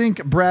 I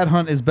think Brad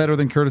Hunt is better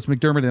than Curtis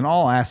McDermott in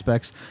all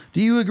aspects.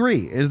 Do you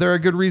agree? Is there a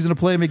good reason to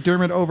play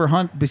McDermott over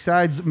Hunt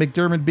besides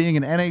McDermott being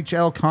an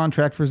NHL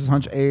contract versus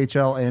Hunt's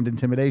AHL and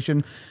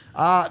intimidation?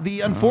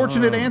 The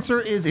unfortunate answer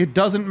is it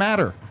doesn't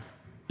matter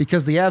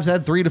because the Avs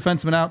had 3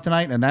 defensemen out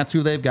tonight, and that's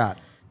who they've got.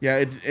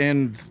 Yeah,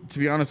 and to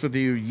be honest with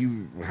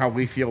you, how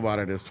we feel about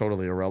it is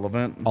totally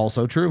irrelevant.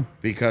 Also true.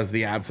 Because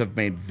the Avs have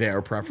made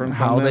their preference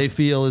How on they this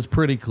feel is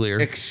pretty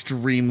clear.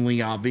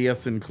 extremely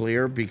obvious and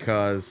clear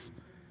because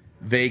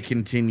they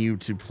continue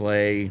to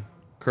play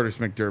Curtis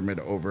McDermott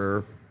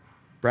over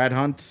Brad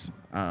Hunt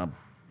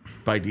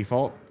by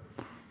default.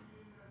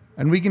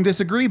 And we can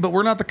disagree, but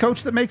we're not the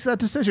coach that makes that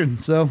decision.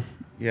 So,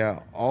 yeah.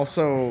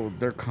 Also,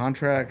 their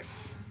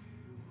contracts.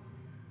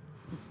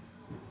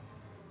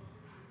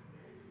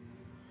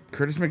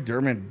 Curtis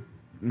McDermott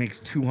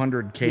makes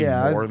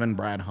 $200K more than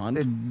Brad Hunt.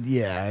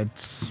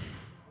 It's.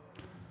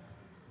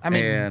 I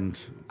mean,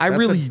 and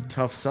that's a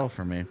tough sell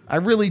for me. I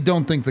really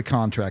don't think the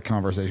contract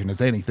conversation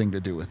has anything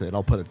to do with it.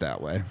 I'll put it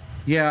that way.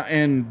 Yeah,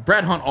 and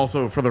Brad Hunt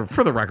also, for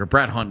the record,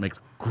 Brad Hunt makes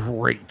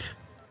great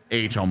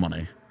AHL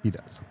money. He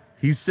does.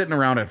 He's sitting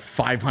around at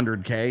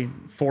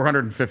 $500K,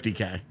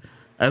 $450K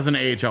as an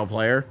AHL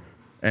player,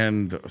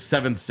 and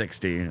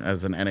 $760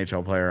 as an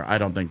NHL player. I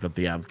don't think that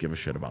the Avs give a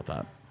shit about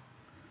that.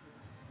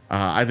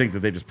 I think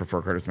that they just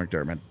prefer Curtis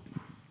McDermott.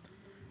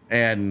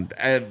 And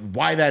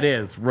why that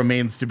is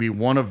remains to be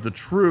one of the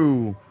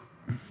true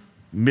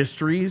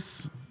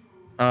mysteries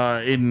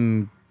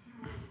in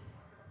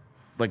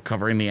like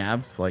covering the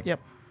Avs. Like, yep,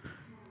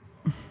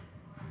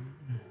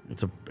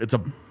 it's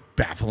a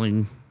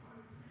baffling,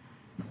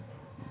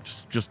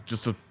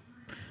 just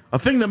a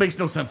thing that makes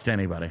no sense to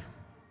anybody.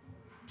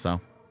 So,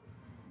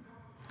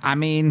 I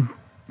mean,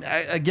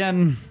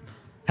 again,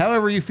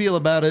 however you feel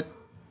about it,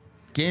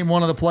 game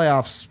one of the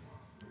playoffs.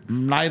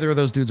 Neither of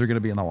those dudes are going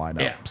to be in the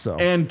lineup. Yeah. So,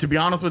 and to be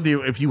honest with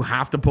you, if you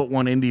have to put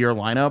one into your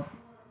lineup,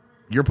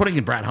 you're putting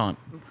in Brad Hunt.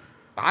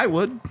 I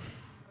would.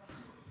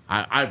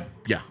 I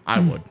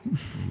would.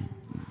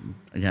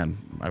 Again,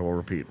 I will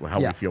repeat how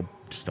we feel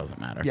just doesn't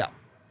matter. Yeah.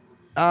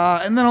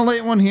 And then a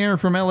late one here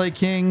from LA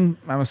King.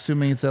 I'm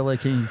assuming it's LA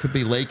King. It could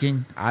be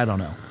Laking. I don't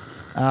know.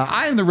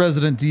 I am the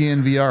resident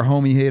DNVR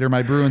homie hater.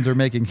 My Bruins are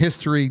making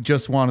history.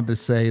 Just wanted to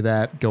say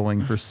that,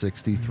 going for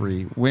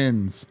 63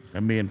 wins. I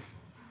mean,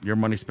 your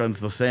money spends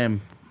the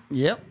same.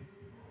 Yep.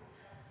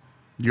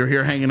 You're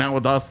here hanging out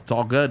with us. It's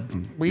all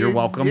good. You're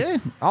welcome. Yeah.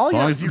 As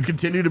long as you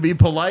continue to be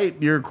polite,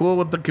 you're cool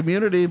with the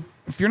community.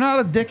 If you're not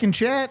a dick in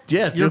chat, do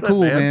you're it,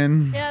 cool,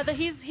 man. Yeah,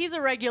 he's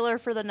a regular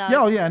for the Nuts.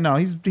 Oh yeah, no,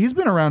 he's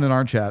been around in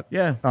our chat,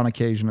 Yeah. on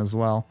occasion as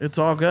well. It's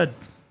all good.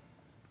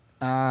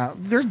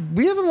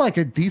 We have like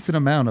a decent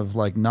amount of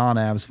like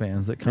non-Avs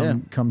fans that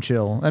come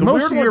chill, and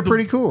most of you are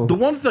pretty cool. The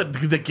ones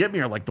that get me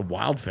are like the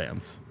Wild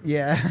fans.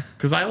 Yeah,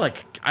 Because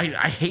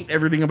I hate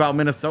everything about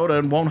Minnesota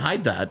and won't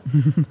hide that.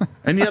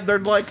 And yet they're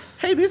like,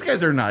 hey, these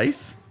guys are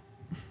nice.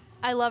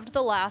 I loved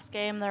the last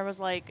game. It was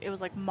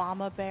like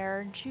Mama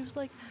Bear, and she was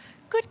like,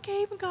 "Good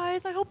game,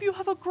 guys. I hope you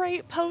have a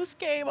great post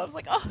game." I was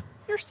like, "Oh,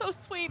 you're so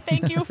sweet.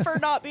 Thank you for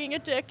not being a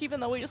dick, even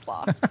though we just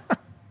lost."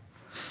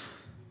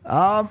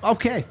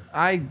 Okay.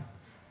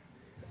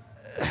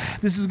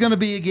 This is going to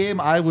be a game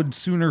I would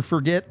sooner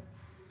forget,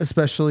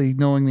 especially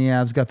knowing the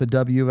Avs got the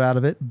W out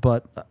of it.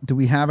 But do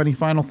we have any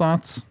final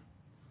thoughts?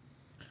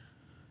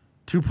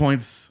 2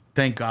 points.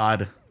 Thank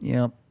God.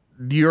 Yep.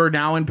 You're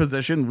now in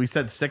position. We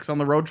said 6 on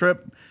the road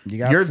trip.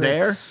 You're 6.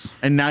 There,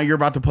 and now you're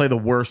about to play the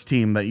worst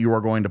team that you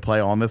are going to play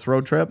on this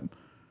road trip.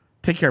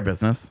 Take care of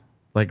business.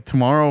 Like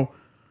tomorrow,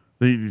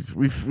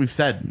 we've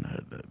said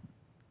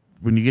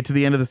when you get to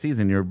the end of the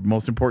season, your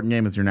most important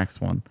game is your next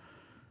one.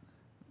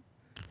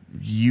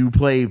 You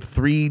play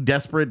 3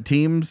 desperate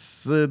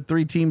teams,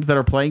 3 teams that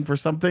are playing for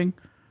something.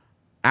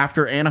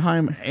 After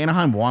Anaheim,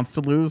 Anaheim wants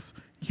to lose.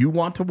 You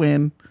want to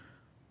win.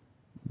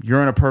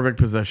 You're in a perfect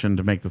position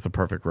to make this a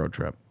perfect road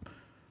trip.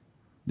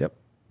 Yep.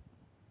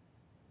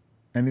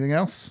 Anything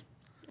else?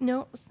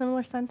 No,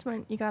 similar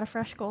sentiment. You got a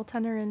fresh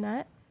goaltender in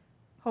net,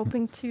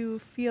 hoping to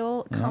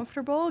feel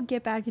comfortable,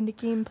 get back into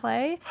game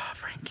play.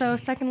 So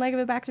second leg of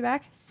a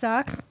back-to-back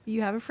sucks.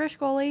 You have a fresh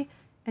goalie,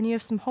 and you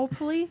have some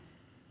hopefully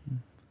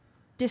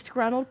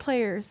disgruntled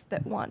players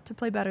that want to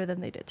play better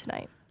than they did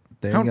tonight.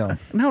 There you go.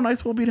 And how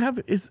nice will it be to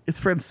have his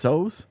friend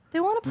Soz?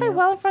 They want to play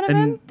well in front of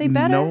him. They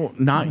better. No,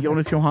 not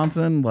Jonas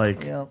Johansson.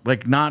 Like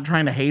not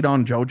trying to hate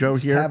on JoJo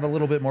Just here. have a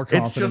little bit more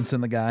confidence in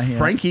the guy. Yeah.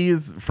 Frankie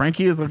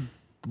is a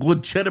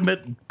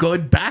legitimate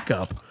good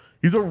backup.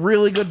 He's a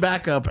really good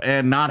backup,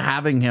 and not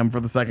having him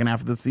for the second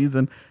half of the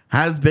season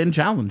has been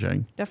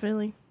challenging.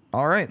 Definitely.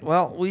 All right.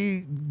 Well,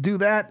 we do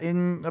that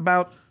in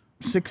about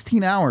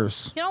 16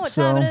 hours. You know what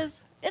time it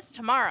is? It's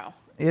tomorrow.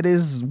 It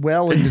is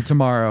well into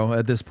tomorrow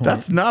at this point.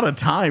 That's not a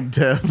time,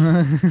 Tiff.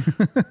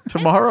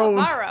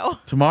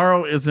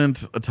 Tomorrow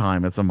isn't a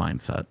time. It's a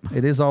mindset.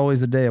 It is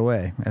always a day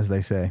away, as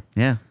they say.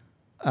 Yeah.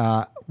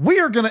 We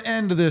are going to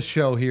end this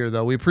show here,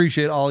 though. We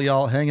appreciate all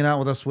y'all hanging out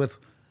with us with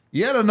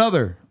yet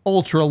another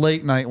ultra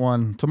late night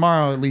one.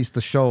 Tomorrow, at least,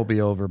 the show will be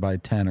over by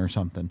 10 or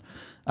something.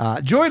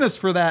 Join us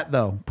for that,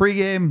 though.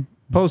 Pre-game,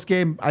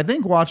 post-game, I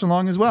think watch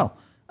along as well.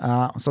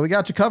 So we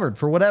got you covered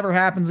for whatever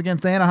happens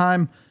against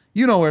Anaheim.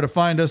 You know where to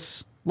find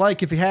us.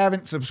 Like if you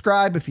haven't,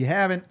 subscribe if you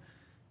haven't.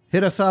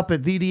 Hit us up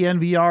at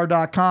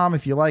thednvr.com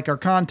if you like our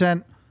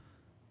content.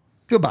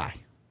 Goodbye.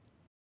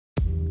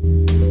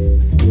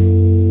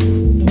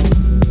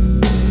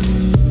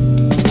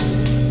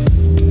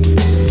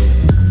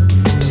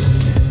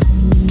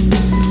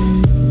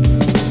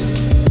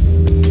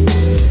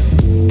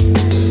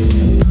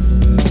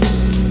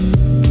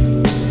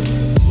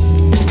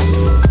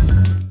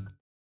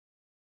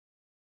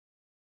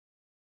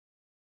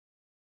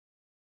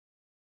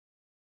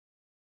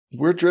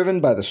 We're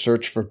driven by the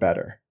search for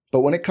better. But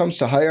when it comes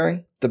to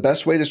hiring, the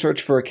best way to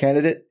search for a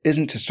candidate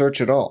isn't to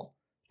search at all.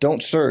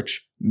 Don't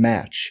search,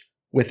 match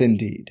with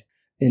Indeed.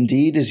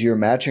 Indeed is your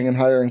matching and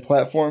hiring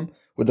platform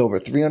with over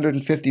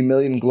 350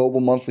 million global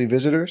monthly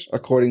visitors,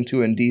 according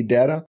to Indeed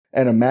data,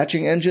 and a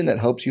matching engine that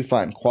helps you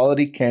find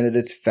quality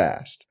candidates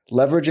fast.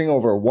 Leveraging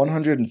over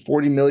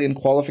 140 million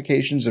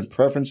qualifications and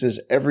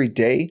preferences every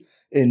day,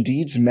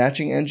 Indeed's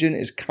matching engine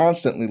is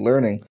constantly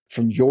learning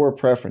from your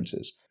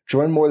preferences.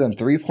 Join more than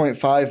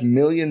 3.5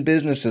 million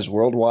businesses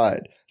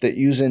worldwide that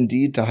use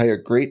Indeed to hire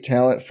great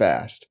talent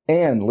fast.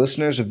 And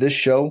listeners of this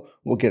show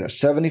will get a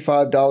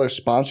 $75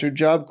 sponsored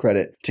job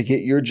credit to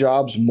get your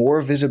jobs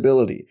more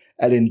visibility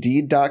at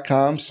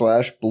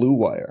Indeed.com/Blue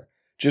Wire.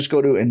 Just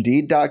go to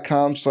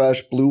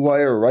Indeed.com/Blue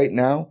Wire right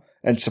now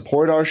and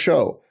support our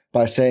show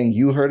by saying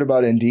you heard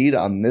about Indeed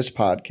on this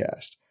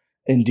podcast.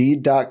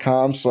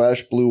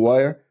 Indeed.com/Blue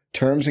Wire.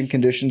 Terms and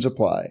conditions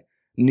apply.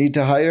 Need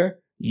to hire?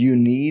 You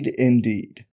need Indeed.